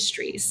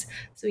industries.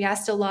 So he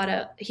has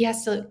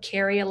to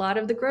carry a lot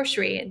of the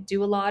grocery and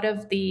do a lot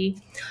of the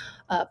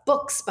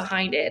books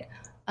behind it,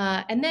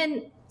 and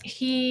then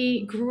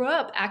he grew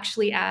up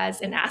actually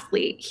as an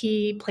athlete.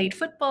 He played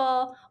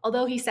football,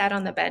 although he sat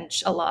on the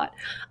bench a lot.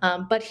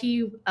 But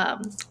he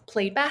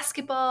played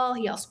basketball.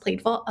 He also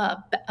played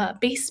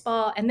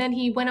baseball. And then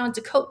he went on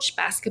to coach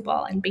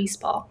basketball and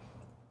baseball.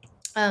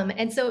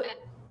 And so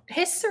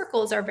his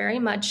circles are very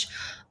much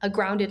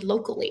grounded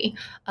locally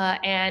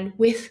and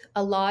with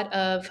a lot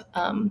of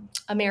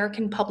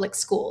American public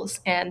schools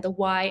and the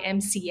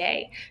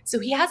YMCA. So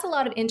he has a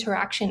lot of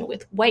interaction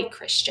with white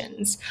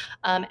Christians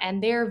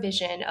and their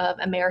vision of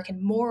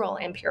American moral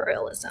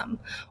imperialism,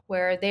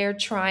 where they're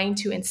trying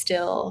to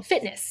instill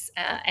fitness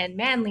and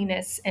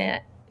manliness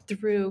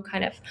through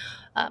kind of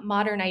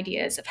modern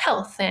ideas of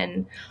health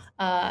and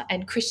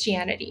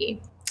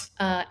Christianity.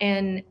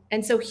 And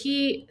so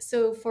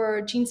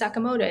for Jin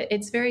Sakamoto,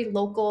 it's very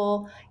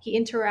local. He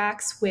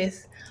interacts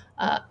with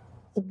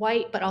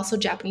white, but also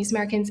Japanese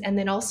Americans, and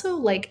then also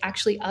like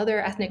actually other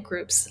ethnic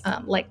groups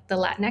like the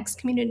Latinx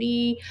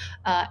community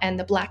and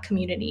the Black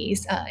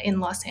communities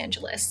in Los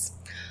Angeles.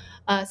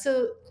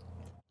 So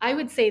I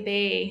would say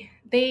they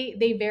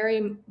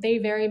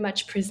very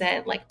much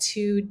present like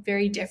two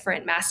very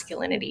different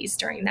masculinities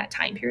during that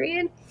time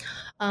period.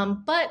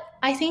 But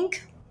I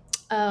think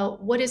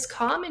what is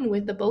common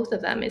with the both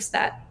of them is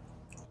that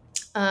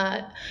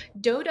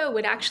Dodo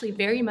would actually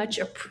very much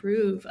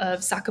approve of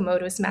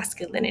Sakamoto's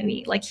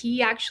masculinity. Like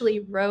he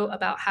actually wrote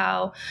about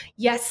how,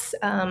 yes,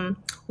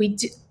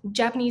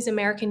 Japanese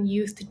American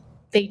youth,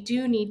 they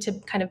do need to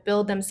kind of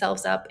build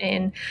themselves up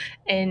and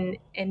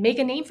make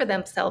a name for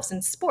themselves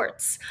in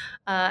sports.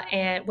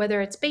 And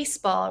whether it's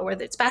baseball or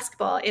whether it's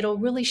basketball, it'll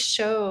really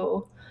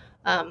show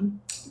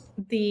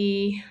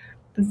the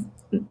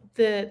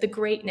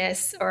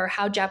greatness or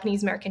how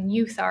Japanese American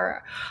youth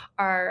are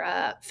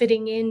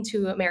fitting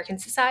into American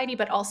society,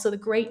 but also the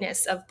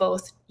greatness of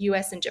both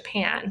U.S. and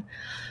Japan.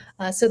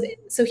 So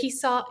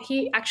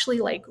he actually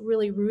like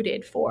really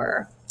rooted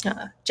for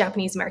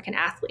Japanese American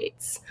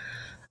athletes,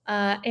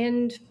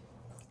 and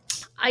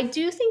I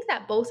do think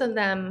that both of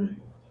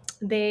them,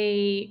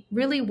 they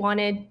really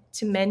wanted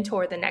to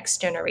mentor the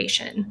next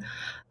generation.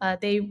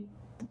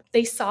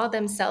 They saw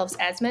themselves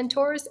as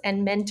mentors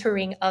and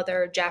mentoring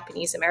other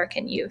Japanese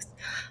American youth.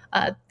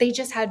 They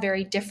just had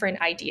very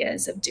different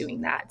ideas of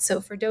doing that.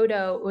 So for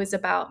Dodo, it was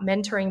about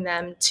mentoring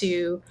them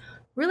to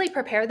really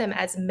prepare them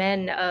as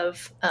men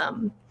of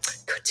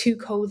two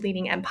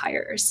co-leading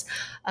empires.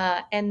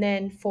 And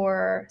then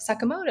for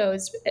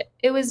Sakamoto's,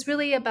 it was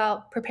really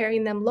about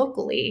preparing them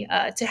locally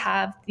to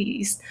have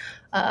these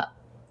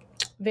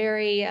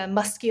very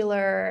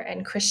muscular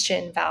and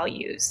Christian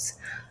values.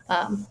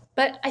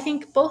 But I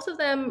think both of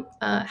them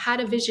had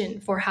a vision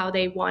for how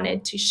they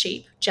wanted to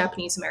shape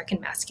Japanese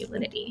American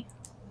masculinity.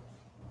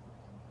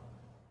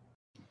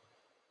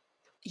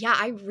 Yeah,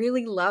 I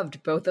really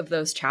loved both of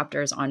those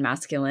chapters on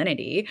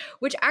masculinity,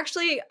 which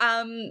actually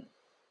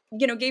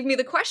gave me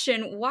the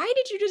question, why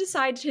did you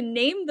decide to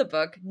name the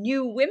book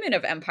New Women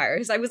of Empire?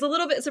 Because I was a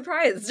little bit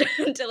surprised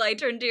until I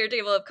turned to your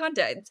table of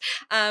contents.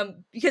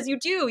 Because you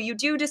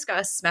do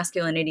discuss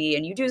masculinity,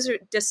 and you do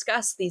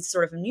discuss these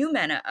sort of new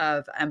men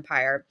of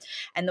empire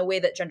and the way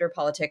that gender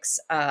politics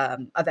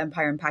of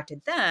empire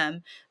impacted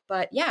them.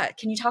 But yeah,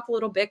 can you talk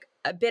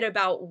a bit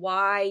about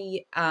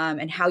why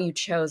and how you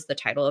chose the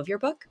title of your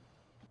book?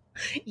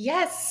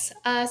 Yes.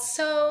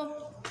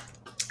 So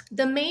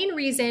the main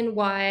reason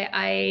why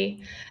I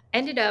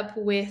ended up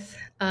with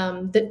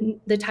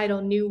the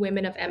title New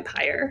Women of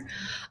Empire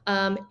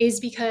is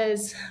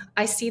because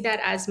I see that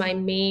as my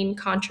main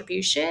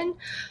contribution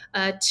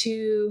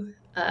to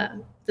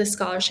the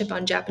scholarship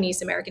on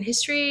Japanese American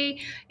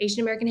history,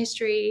 Asian American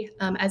history,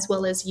 as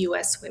well as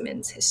US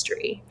women's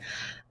history.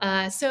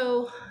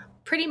 So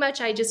pretty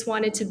much I just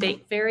wanted to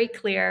make very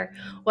clear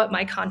what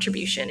my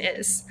contribution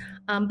is.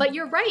 But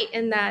you're right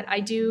in that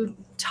I do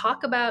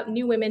talk about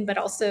new women, but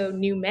also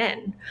new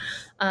men.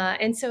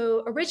 And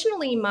so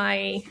originally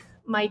my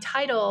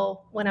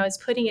title, when I was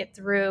putting it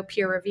through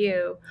peer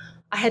review,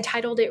 I had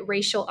titled it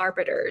Racial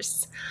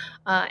Arbiters.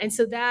 And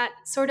so that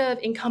sort of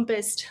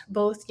encompassed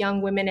both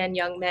young women and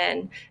young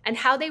men and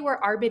how they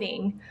were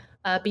arbiting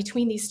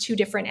between these two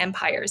different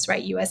empires,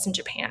 right, US and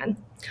Japan.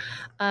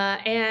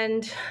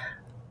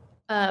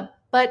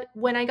 But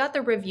when I got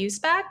the reviews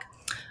back,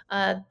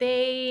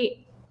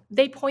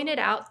 they pointed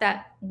out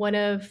that one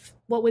of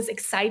what was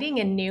exciting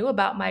and new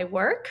about my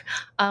work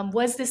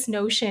was this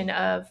notion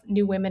of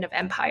new women of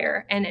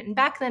empire. And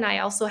back then, I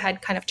also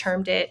had kind of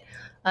termed it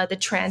the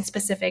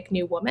trans-Pacific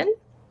new woman,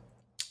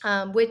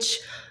 which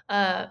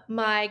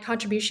my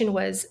contribution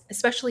was,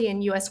 especially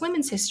in U.S.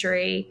 women's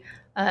history,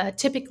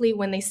 typically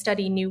when they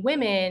study new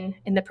women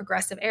in the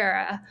progressive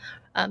era,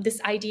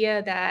 this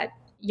idea that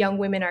young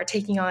women are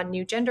taking on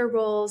new gender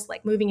roles,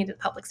 like moving into the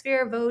public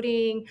sphere,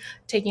 voting,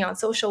 taking on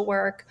social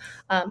work,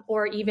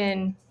 or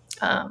even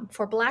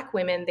for Black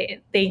women,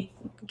 they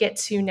get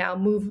to now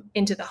move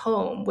into the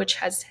home, which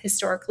has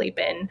historically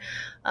been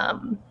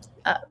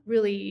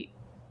really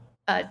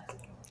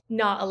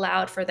not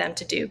allowed for them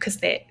to do because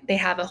they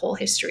have a whole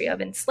history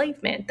of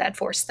enslavement that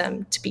forced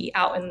them to be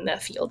out in the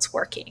fields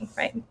working,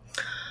 right?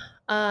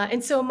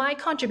 And so my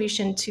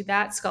contribution to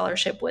that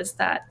scholarship was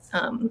that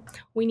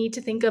we need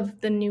to think of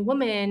the new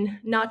woman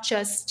not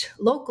just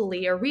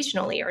locally or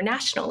regionally or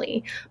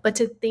nationally, but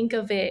to think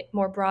of it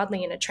more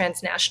broadly in a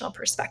transnational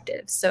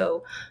perspective.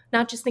 So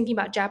not just thinking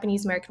about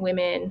Japanese American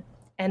women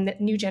and the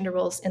new gender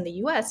roles in the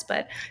US,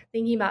 but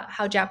thinking about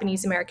how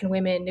Japanese American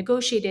women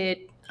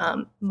negotiated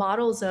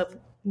models of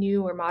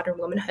new or modern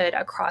womanhood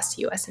across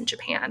the US and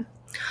Japan.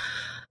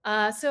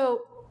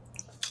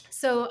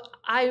 So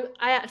I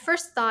at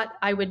first thought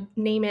I would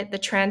name it the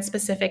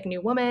Trans-Pacific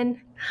New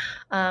Woman.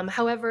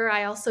 However,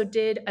 I also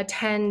did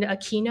attend a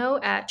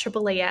keynote at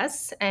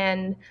AAAS,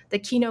 and the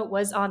keynote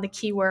was on the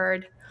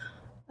keyword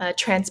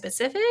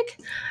Trans-Pacific.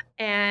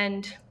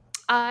 And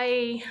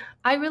I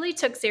really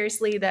took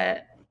seriously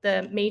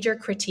the major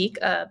critique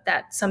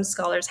that some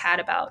scholars had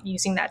about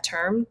using that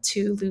term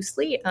too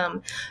loosely.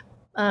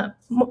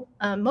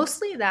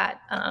 Mostly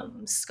that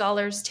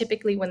scholars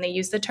typically, when they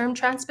use the term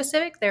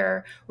Trans-Pacific,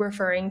 they're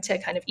referring to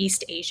kind of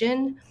East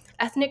Asian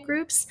ethnic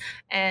groups.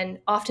 And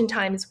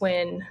oftentimes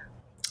when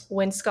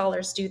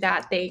scholars do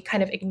that, they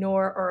kind of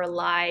ignore or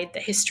elide the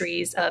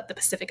histories of the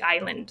Pacific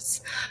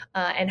Islands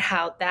and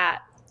how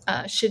that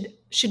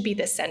should be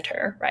the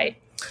center,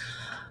 right?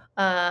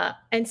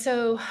 And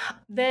so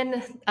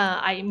then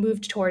I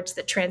moved towards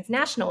the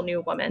transnational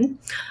new woman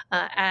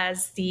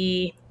as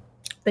the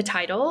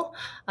title.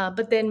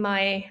 But then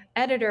my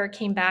editor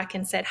came back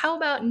and said, how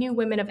about New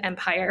Women of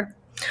Empire?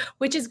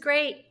 Which is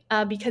great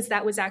because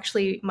that was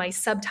actually my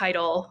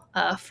subtitle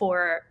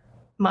for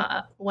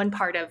one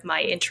part of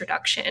my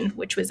introduction,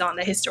 which was on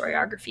the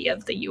historiography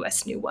of the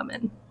U.S. New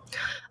Woman.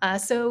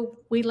 So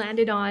we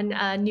landed on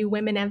New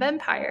Women of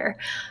Empire.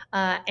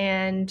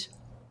 And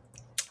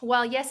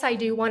while, yes, I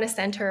do want to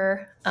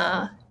center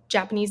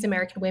Japanese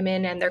American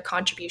women and their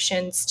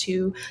contributions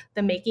to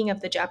the making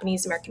of the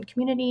Japanese American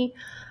community,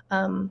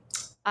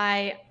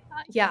 I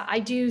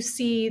do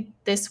see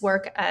this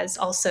work as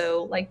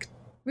also like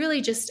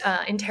really just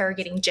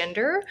interrogating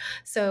gender.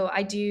 So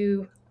I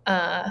do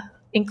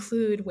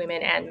include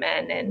women and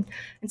men, and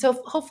so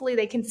hopefully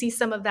they can see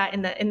some of that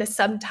in the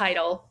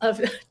subtitle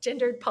of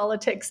Gendered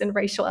Politics and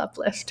Racial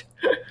Uplift.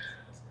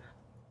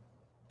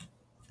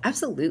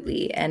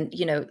 Absolutely. And,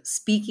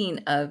 speaking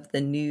of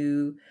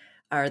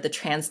the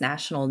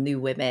transnational new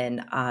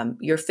women,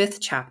 your fifth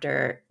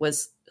chapter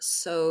was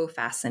so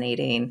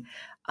fascinating,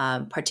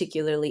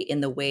 particularly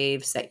in the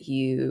waves that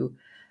you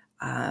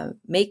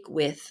make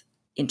with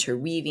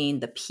interweaving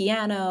the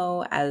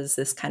piano as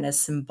this kind of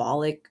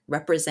symbolic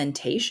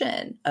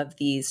representation of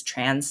these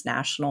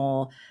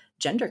transnational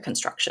gender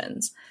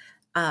constructions.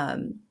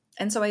 And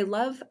so I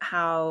love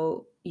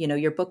how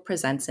your book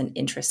presents an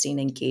interesting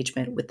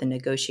engagement with the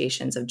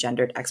negotiations of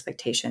gendered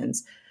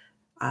expectations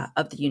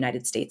of the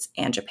United States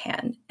and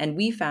Japan. And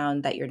we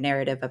found that your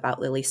narrative about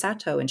Lily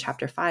Sato in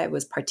Chapter 5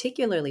 was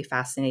particularly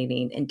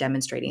fascinating in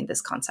demonstrating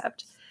this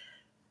concept.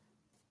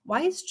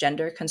 Why is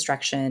gender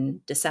construction,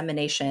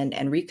 dissemination,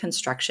 and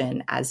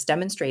reconstruction, as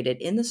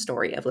demonstrated in the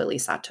story of Lily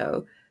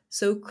Sato,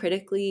 so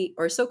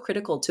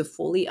critical to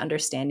fully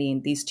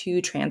understanding these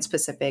two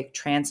trans-Pacific,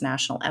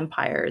 transnational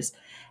empires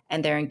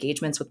and their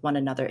engagements with one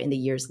another in the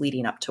years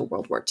leading up to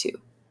World War II?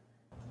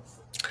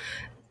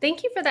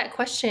 Thank you for that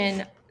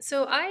question.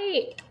 So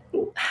I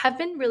have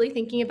been really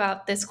thinking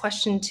about this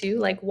question too,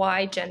 like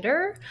why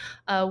gender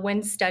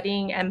when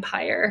studying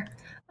empire.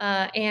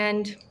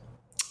 And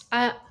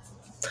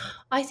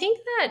I think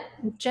that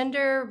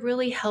gender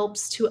really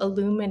helps to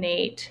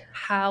illuminate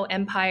how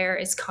empire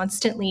is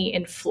constantly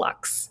in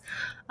flux.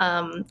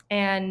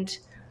 And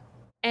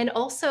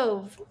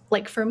also,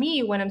 like for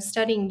me, when I'm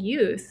studying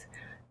youth,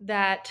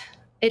 that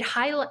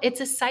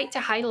it's a site to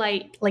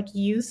highlight like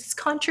youth's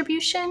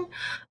contribution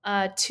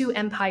to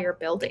empire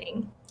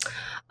building.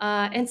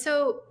 And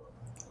so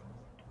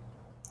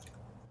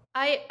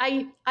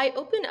I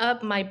open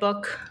up my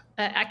book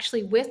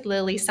actually with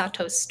Lily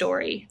Sato's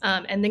story,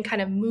 and then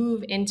kind of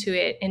move into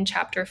it in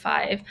Chapter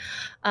 5.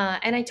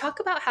 And I talk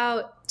about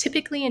how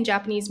typically in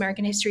Japanese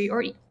American history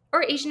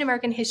or Asian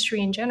American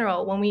history in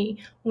general, when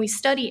we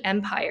study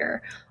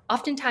empire,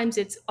 oftentimes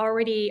it's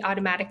already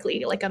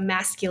automatically like a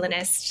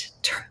masculinist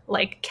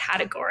like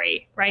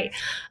category, right?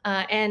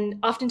 And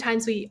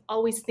oftentimes we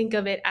always think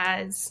of it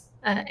as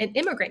an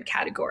immigrant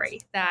category,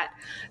 that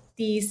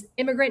these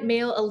immigrant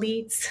male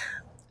elites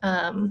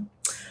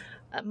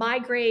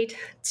migrate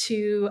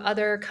to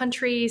other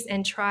countries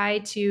and try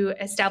to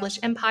establish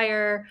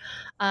empire,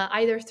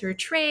 either through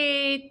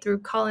trade, through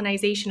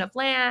colonization of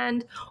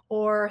land,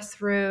 or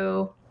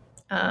through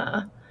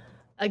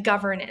a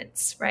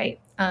governance, right?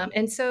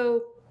 And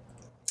so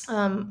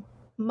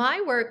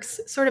my work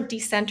sort of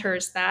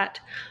decenters that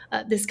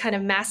this kind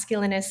of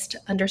masculinist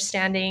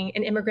understanding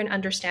and immigrant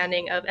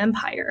understanding of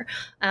empire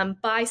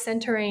by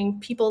centering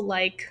people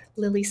like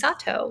Lily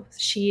Sato.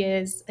 She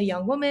is a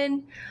young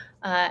woman.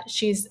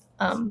 She's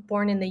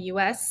born in the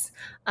U.S.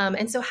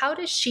 And so how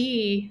does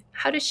she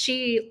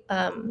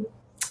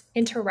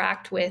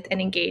interact with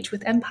and engage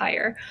with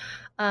empire?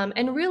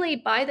 And really,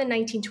 by the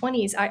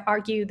 1920s, I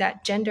argue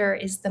that gender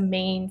is the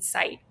main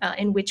site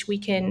in which we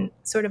can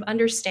sort of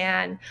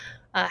understand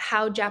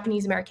how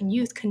Japanese American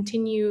youth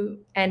continue,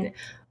 and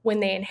when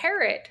they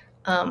inherit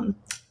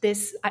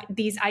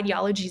these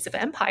ideologies of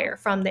empire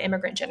from the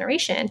immigrant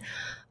generation,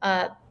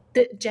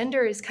 the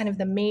gender is kind of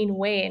the main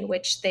way in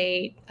which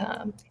they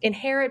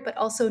inherit, but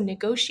also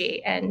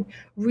negotiate and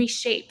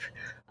reshape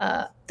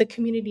the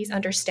community's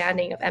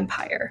understanding of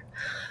empire.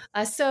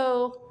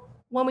 So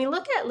when we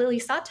look at Lily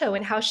Sato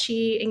and how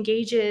she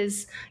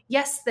engages,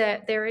 yes,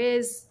 that there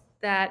is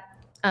that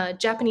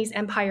Japanese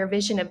empire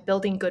vision of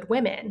building good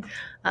women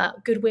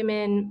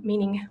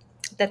meaning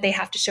that they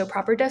have to show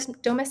proper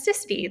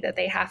domesticity, that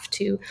they have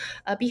to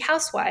be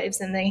housewives,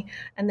 and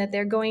that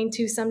they're going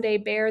to someday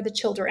bear the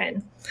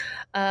children.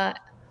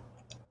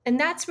 And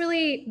that's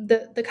really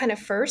the kind of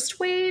first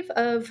wave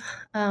of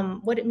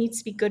what it means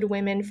to be good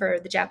women for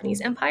the Japanese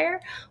empire.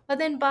 But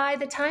then by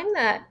the time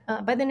that,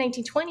 by the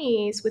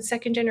 1920s, with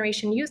second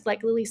generation youth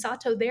like Lily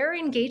Sato, they're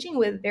engaging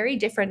with very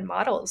different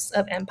models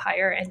of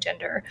empire and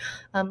gender.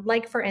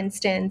 Like, for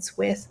instance,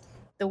 with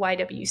the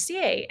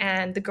YWCA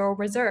and the Girl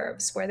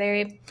Reserves, where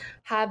they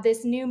have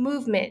this new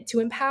movement to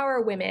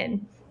empower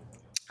women.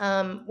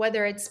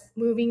 Whether it's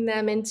moving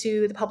them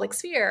into the public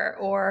sphere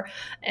or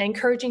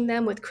encouraging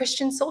them with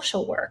Christian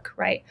social work,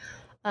 right?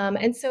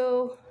 And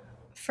so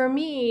for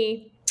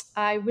me,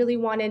 I really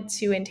wanted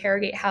to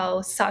interrogate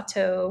how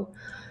Sato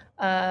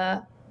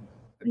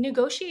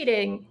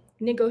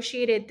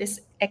negotiated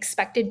this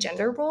expected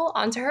gender role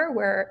onto her,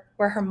 where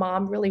her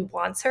mom really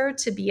wants her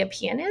to be a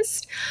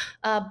pianist,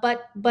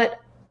 but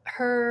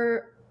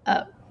her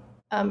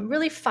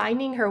really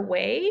finding her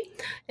way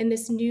in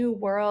this new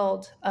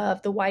world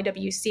of the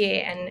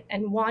YWCA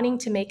and wanting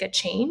to make a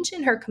change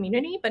in her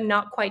community, but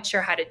not quite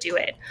sure how to do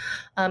it.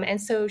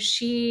 And so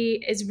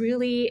she is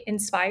really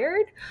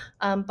inspired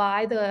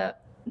by the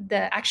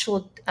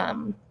actual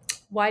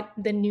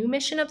the new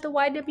mission of the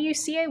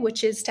YWCA,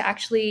 which is to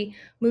actually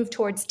move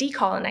towards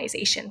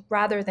decolonization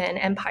rather than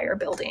empire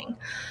building.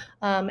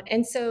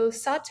 And so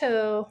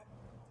Sato,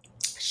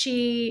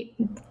 she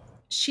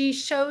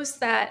shows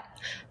that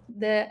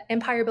the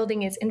empire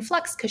building is in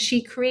flux because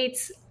she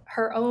creates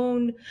her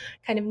own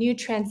kind of new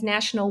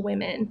transnational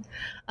women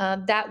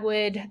that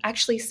would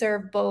actually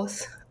serve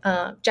both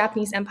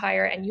Japanese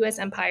empire and U.S.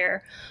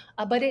 empire,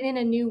 but in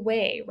a new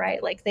way,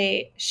 right? Like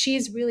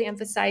she's really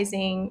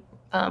emphasizing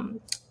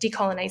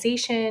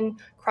decolonization,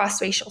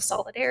 cross-racial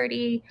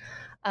solidarity,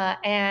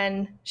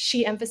 and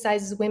she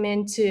emphasizes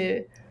women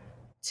to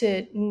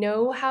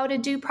know how to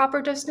do proper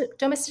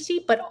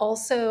domesticity, but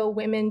also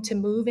women to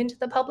move into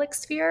the public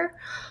sphere.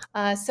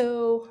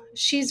 So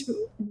she's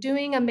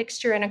doing a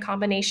mixture and a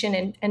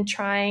combination and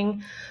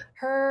trying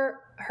her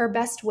her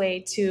best way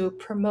to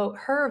promote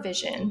her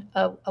vision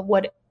of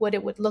what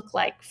it would look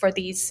like for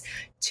these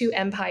two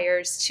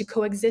empires to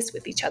coexist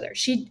with each other.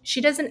 She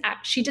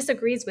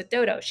disagrees with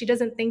Dodo. She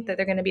doesn't think that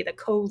they're going to be the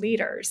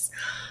co-leaders,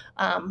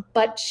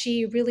 but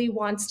she really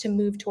wants to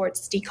move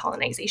towards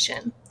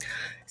decolonization.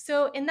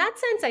 So in that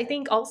sense, I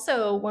think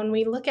also when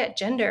we look at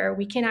gender,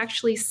 we can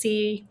actually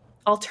see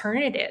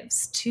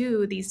alternatives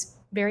to these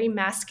very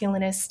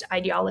masculinist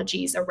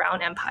ideologies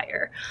around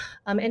empire.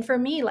 And for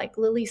me, like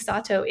Lily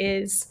Sato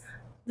is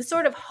the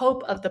sort of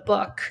hope of the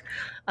book.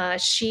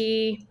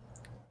 She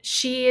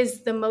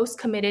is the most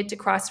committed to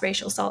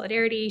cross-racial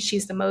solidarity.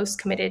 She's the most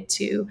committed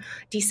to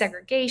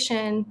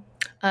desegregation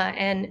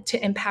and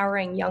to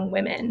empowering young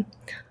women.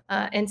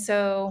 And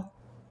so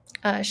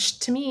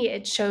to me,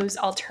 it shows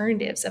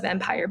alternatives of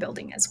empire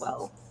building as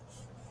well.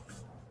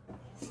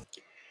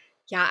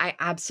 Yeah, I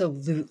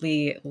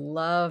absolutely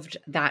loved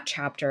that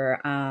chapter.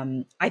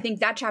 I think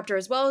that chapter,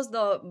 as well as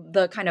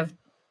the kind of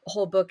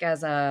whole book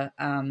as a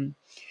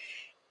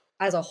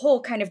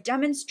whole, kind of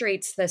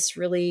demonstrates this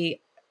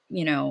really,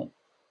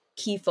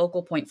 key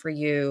focal point for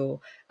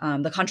you,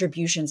 the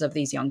contributions of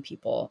these young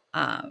people,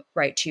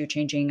 right, to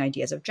changing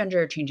ideas of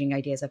gender, changing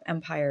ideas of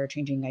empire,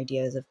 changing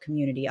ideas of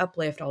community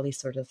uplift, all these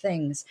sorts of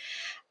things.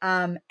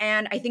 And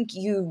I think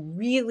you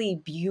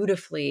really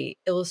beautifully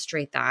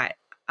illustrate that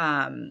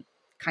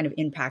kind of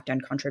impact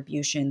and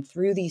contribution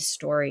through these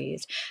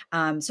stories.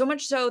 So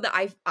much so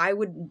that I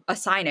would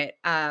assign it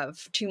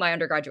to my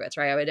undergraduates,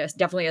 right? I would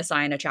definitely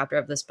assign a chapter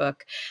of this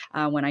book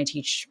when I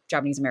teach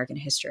Japanese American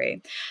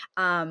history.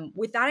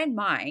 With that in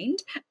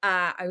mind,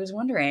 I was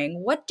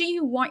wondering, what do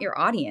you want your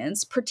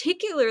audience,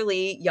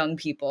 particularly young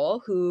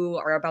people who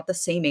are about the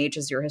same age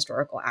as your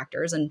historical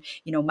actors and,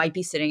 might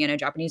be sitting in a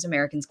Japanese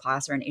Americans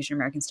class or an Asian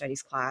American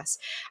studies class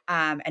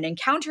and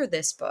encounter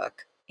this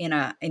book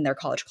in their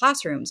college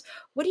classrooms,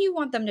 what do you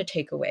want them to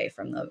take away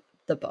from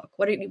the book?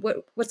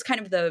 What's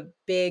kind of the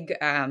big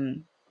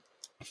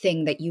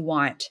thing that you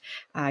want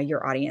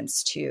your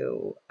audience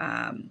to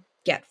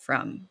get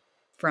from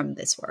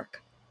this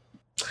work?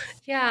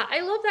 Yeah,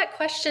 I love that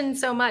question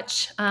so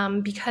much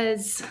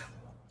because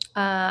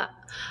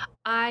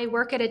I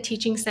work at a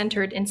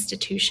teaching-centered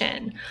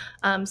institution.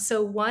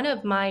 So one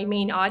of my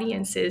main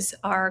audiences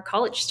are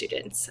college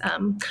students.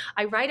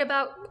 I write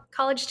about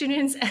college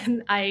students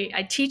and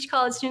I teach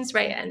college students,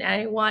 right? And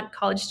I want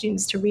college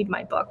students to read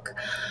my book.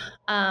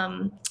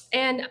 And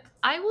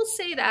I will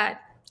say that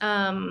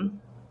I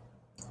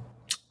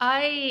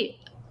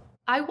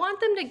want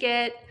them to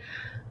get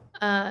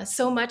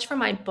so much from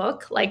my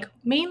book. Like,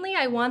 mainly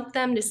I want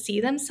them to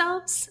see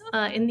themselves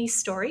in these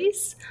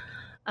stories.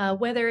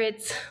 Whether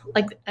it's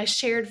like a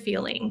shared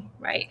feeling,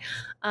 right?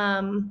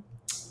 And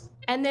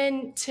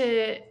then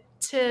to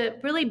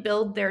really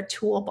build their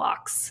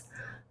toolbox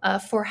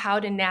for how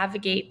to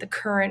navigate the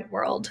current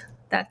world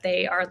that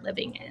they are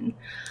living in.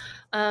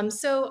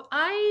 So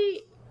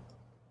I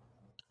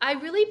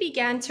really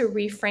began to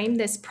reframe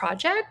this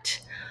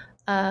project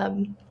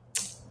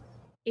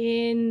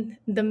in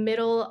the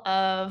middle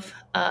of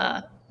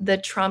the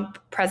Trump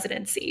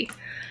presidency.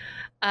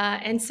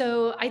 And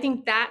so I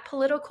think that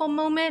political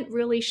moment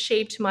really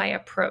shaped my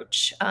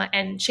approach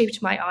and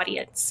shaped my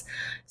audience.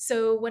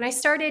 So when I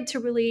started to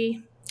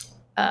really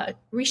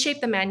reshape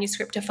the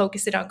manuscript to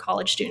focus it on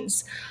college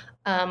students,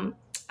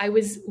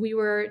 we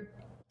were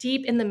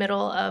deep in the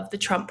middle of the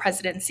Trump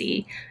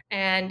presidency,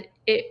 and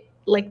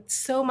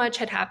so much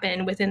had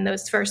happened within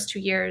those first 2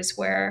 years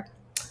where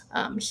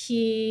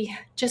he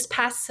just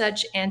passed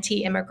such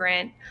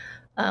anti-immigrant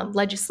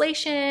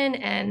legislation,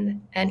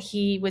 and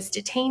he was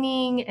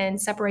detaining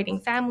and separating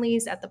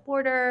families at the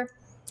border.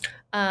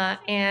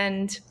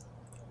 And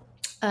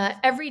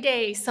every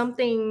day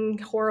something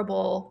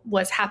horrible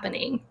was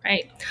happening,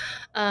 right?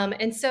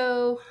 And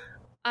so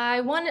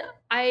I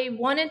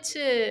wanted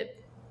to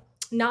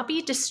not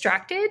be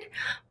distracted,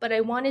 but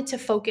I wanted to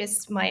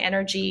focus my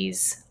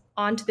energies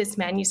onto this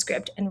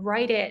manuscript and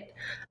write it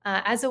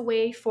as a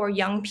way for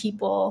young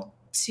people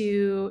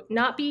to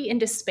not be in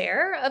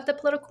despair of the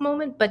political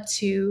moment, but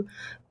to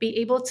be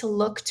able to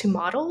look to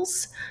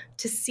models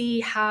to see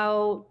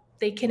how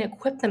they can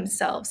equip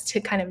themselves to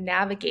kind of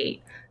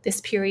navigate this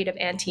period of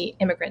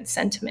anti-immigrant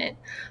sentiment.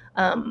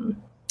 The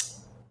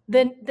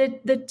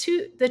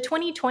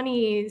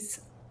 2020s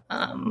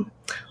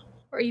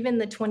or even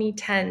the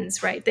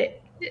 2010s, right?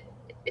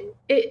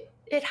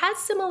 It has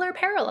similar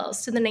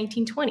parallels to the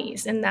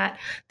 1920s in that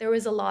there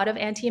was a lot of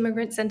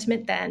anti-immigrant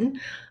sentiment then,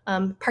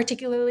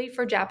 particularly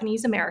for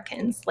Japanese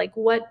Americans. Like,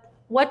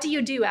 what do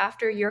you do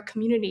after your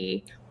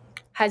community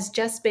has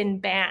just been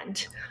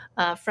banned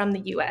from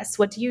the U.S.?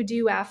 What do you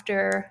do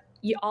after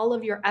all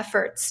of your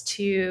efforts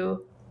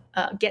to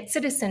get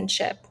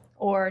citizenship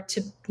or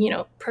to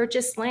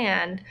purchase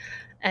land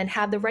and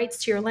have the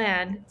rights to your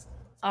land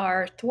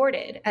are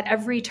thwarted at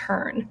every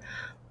turn?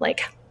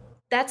 Like,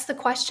 that's the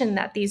question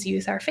that these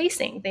youth are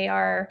facing. They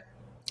are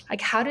like,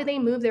 how do they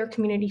move their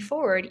community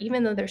forward,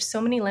 even though there's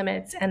so many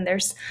limits and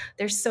there's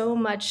so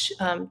much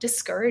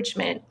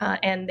discouragement,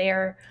 and they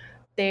are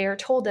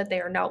told that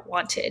they are not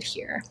wanted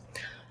here.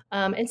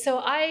 And so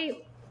I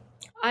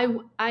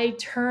I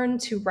turned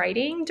to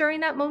writing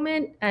during that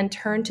moment and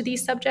turned to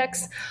these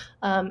subjects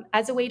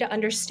as a way to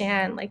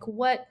understand like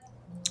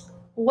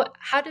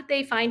how did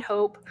they find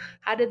hope?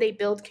 How did they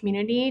build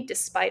community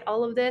despite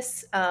all of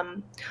this,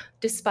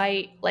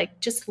 despite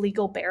like just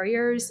legal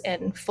barriers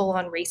and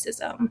full-on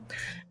racism?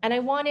 And I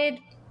wanted,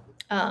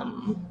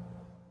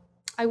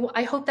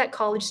 I hope that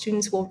college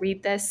students will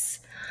read this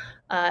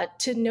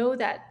to know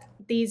that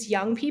these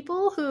young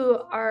people who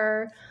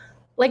are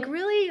like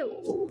really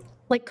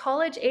like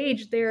college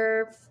age,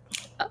 they're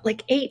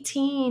like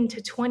 18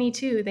 to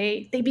 22,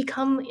 they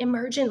become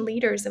emergent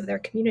leaders of their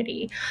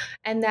community,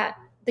 and that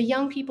the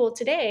young people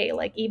today,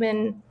 like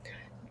even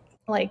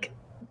like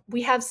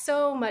we have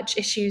so much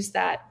issues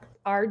that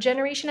our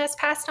generation has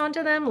passed on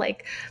to them,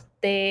 like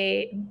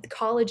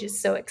college is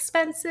so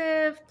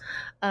expensive,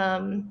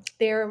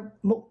 they're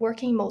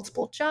working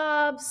multiple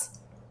jobs,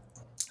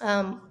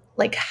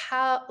 like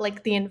how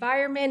like the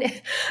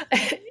environment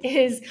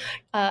is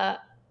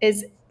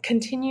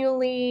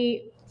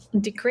continually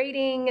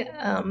degrading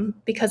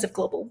because of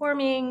global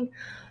warming.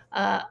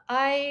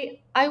 I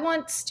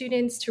want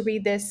students to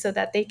read this so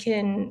that they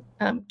can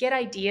get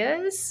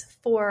ideas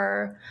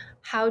for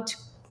how to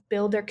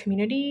build their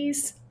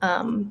communities,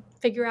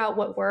 figure out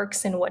what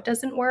works and what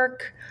doesn't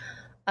work,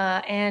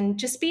 and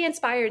just be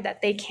inspired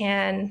that they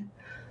can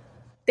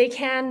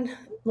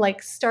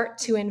like start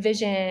to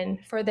envision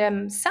for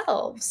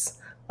themselves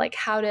like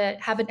how to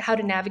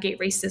navigate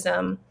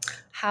racism,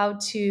 how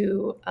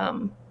to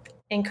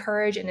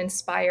encourage and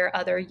inspire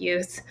other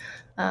youth,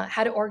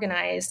 how to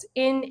organize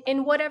in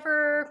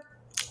whatever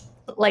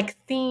like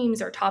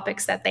themes or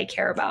topics that they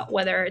care about,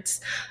 whether it's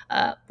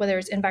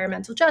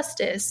environmental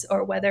justice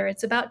or whether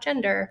it's about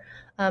gender,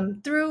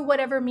 through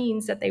whatever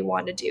means that they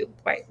want to do,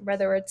 right?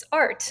 Whether it's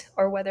art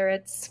or whether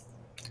it's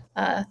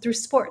through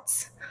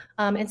sports.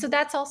 And so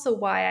that's also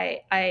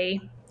why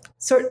I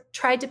sort of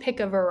tried to pick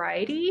a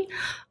variety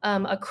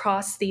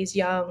across these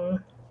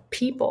young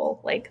people,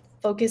 like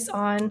focus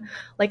on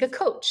like a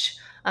coach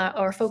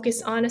or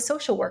focus on a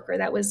social worker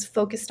that was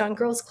focused on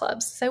girls'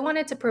 clubs. So I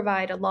wanted to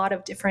provide a lot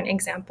of different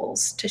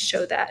examples to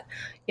show that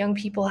young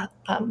people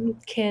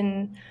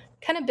can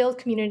kind of build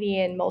community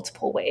in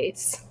multiple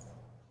ways.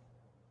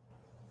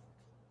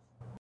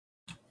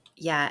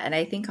 Yeah, and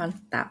I think on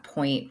that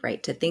point,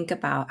 right, to think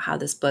about how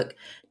this book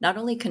not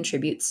only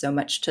contributes so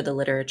much to the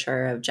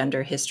literature of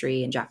gender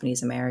history and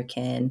Japanese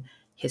American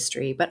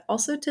history, but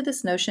also to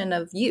this notion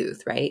of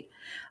youth, right,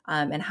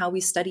 and how we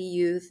study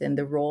youth and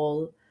the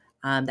role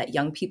that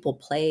young people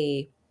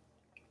play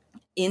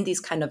in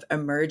these kind of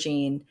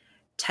emerging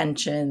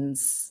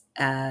tensions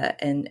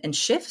and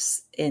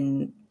shifts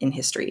in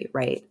history,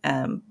 right?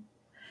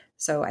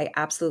 So I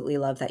absolutely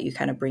love that you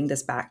kind of bring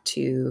this back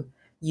to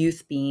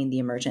youth being the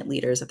emergent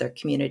leaders of their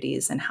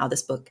communities and how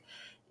this book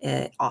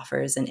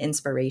offers an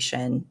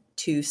inspiration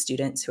to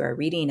students who are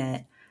reading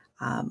it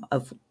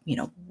of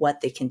what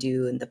they can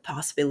do and the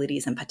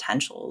possibilities and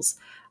potentials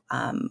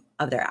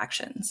of their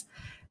actions.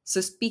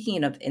 So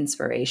speaking of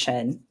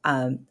inspiration,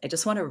 I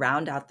just want to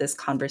round out this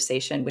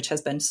conversation, which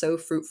has been so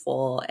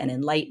fruitful and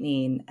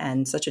enlightening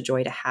and such a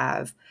joy to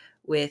have,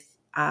 with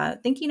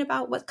thinking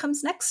about what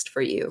comes next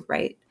for you,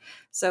 right?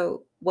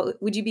 So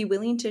would you be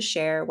willing to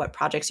share what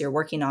projects you're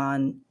working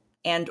on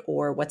and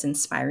or what's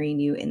inspiring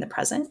you in the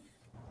present?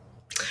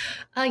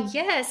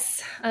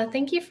 Yes.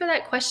 Thank you for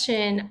that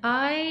question.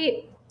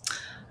 I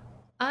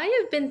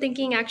have been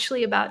thinking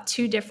actually about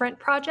two different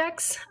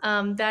projects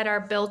that are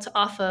built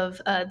off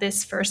of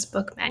this first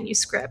book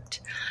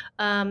manuscript.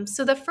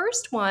 So the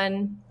first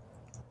one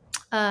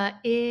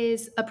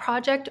is a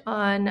project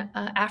on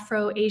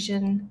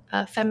Afro-Asian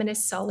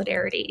feminist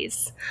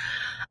solidarities.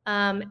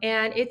 And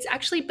it's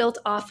actually built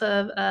off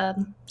of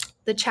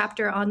the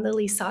chapter on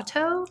Lily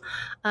Sato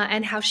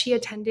and how she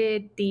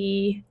attended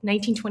the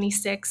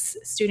 1926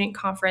 student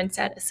conference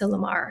at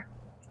Asilomar.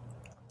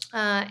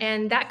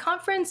 And that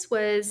conference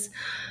was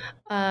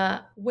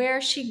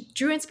where she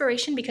drew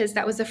inspiration because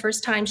that was the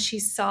first time she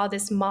saw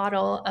this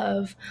model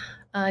of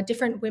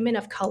different women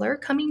of color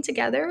coming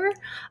together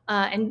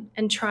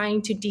and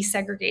trying to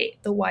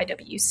desegregate the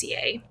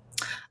YWCA.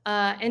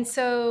 And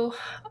so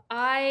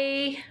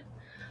I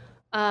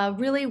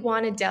really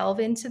want to delve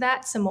into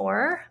that some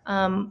more.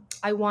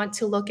 I want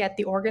to look at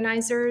the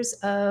organizers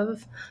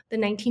of the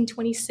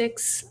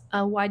 1926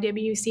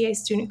 YWCA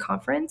student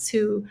conference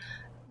who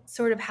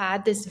sort of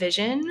had this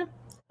vision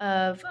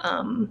of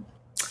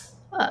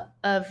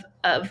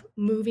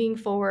moving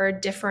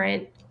forward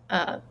different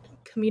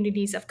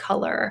communities of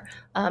color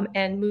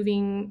and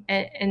moving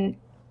and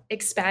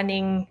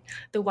expanding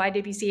the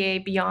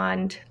YWCA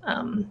beyond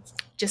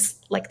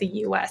just like the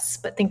US,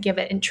 but thinking of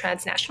it in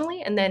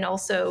transnationally, and then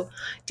also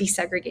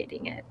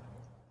desegregating it.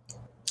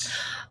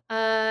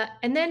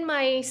 And then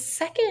my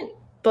second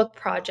book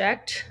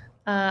project,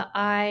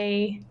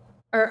 I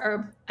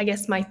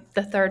guess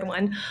the third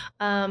one,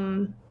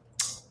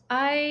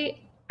 I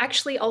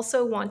actually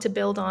also want to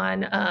build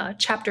on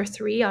chapter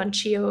 3 on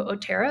Chio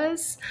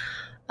Otera's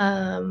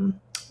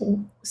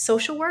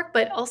social work,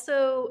 but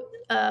also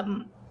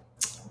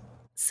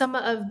some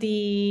of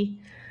the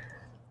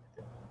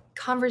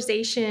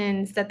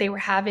conversations that they were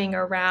having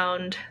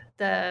around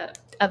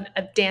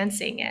of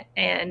dancing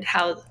and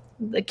how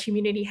the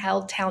community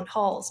held town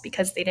halls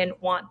because they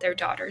didn't want their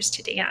daughters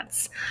to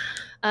dance.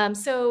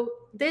 So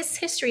this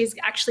history is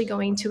actually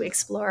going to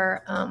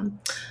explore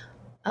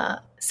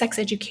sex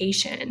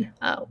education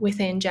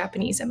within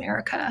Japanese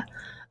America.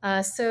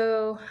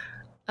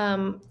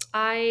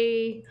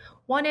 I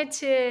wanted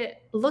to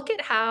look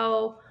at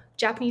how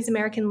Japanese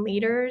American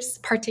leaders,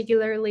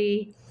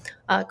 particularly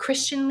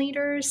Christian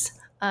leaders,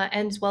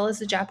 and as well as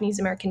the Japanese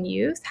American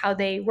youth, how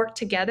they work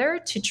together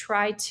to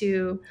try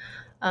to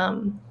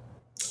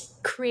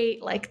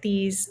create like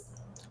these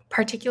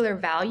particular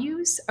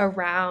values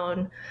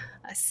around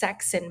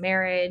sex and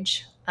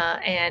marriage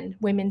and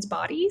women's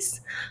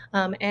bodies.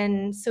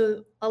 And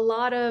so a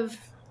lot of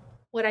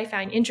what I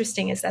find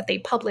interesting is that they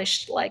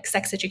published like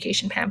sex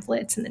education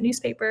pamphlets in the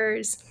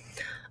newspapers.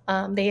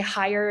 They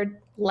hired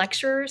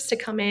lecturers to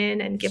come in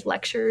and give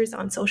lectures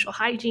on social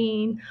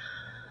hygiene.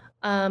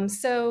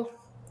 So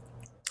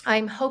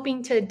I'm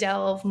hoping to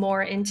delve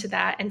more into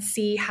that and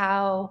see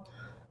how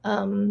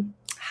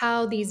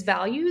these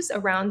values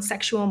around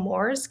sexual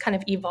mores kind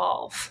of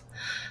evolve.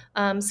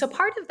 So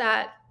part of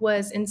that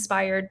was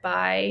inspired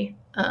by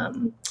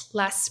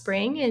last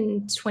spring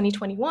in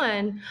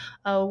 2021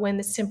 when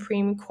the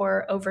Supreme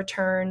Court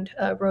overturned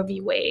Roe v.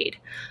 Wade.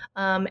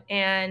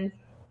 And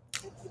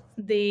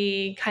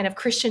the kind of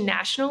Christian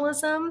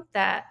nationalism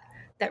that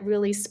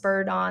really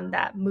spurred on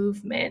that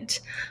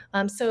movement.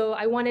 So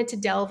I wanted to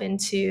delve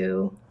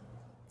into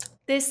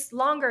this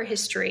longer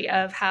history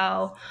of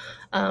how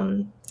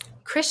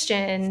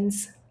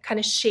Christians kind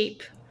of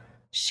shape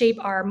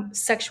our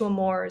sexual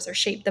mores or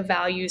shape the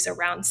values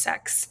around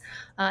sex,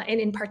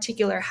 and in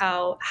particular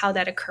how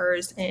that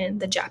occurs in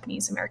the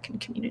Japanese American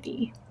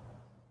community.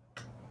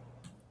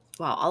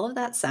 Wow, all of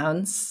that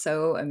sounds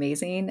so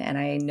amazing. And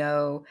I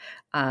know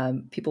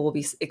people will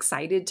be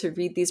excited to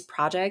read these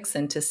projects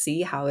and to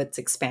see how it's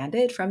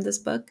expanded from this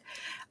book.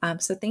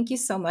 So thank you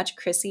so much,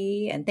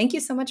 Chrissy. And thank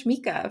you so much,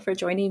 Mika, for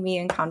joining me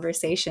in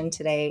conversation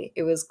today.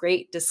 It was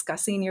great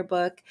discussing your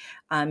book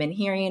and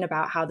hearing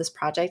about how this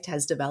project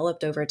has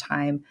developed over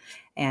time.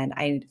 And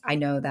I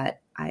know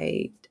that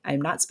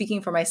I'm not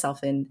speaking for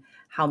myself in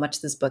how much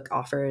this book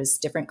offers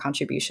different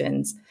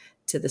contributions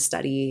to the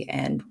study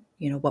and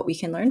what we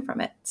can learn from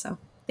it. So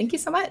thank you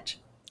so much.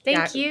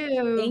 Thank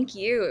you. Thank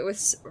you. It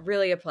was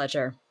really a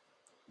pleasure.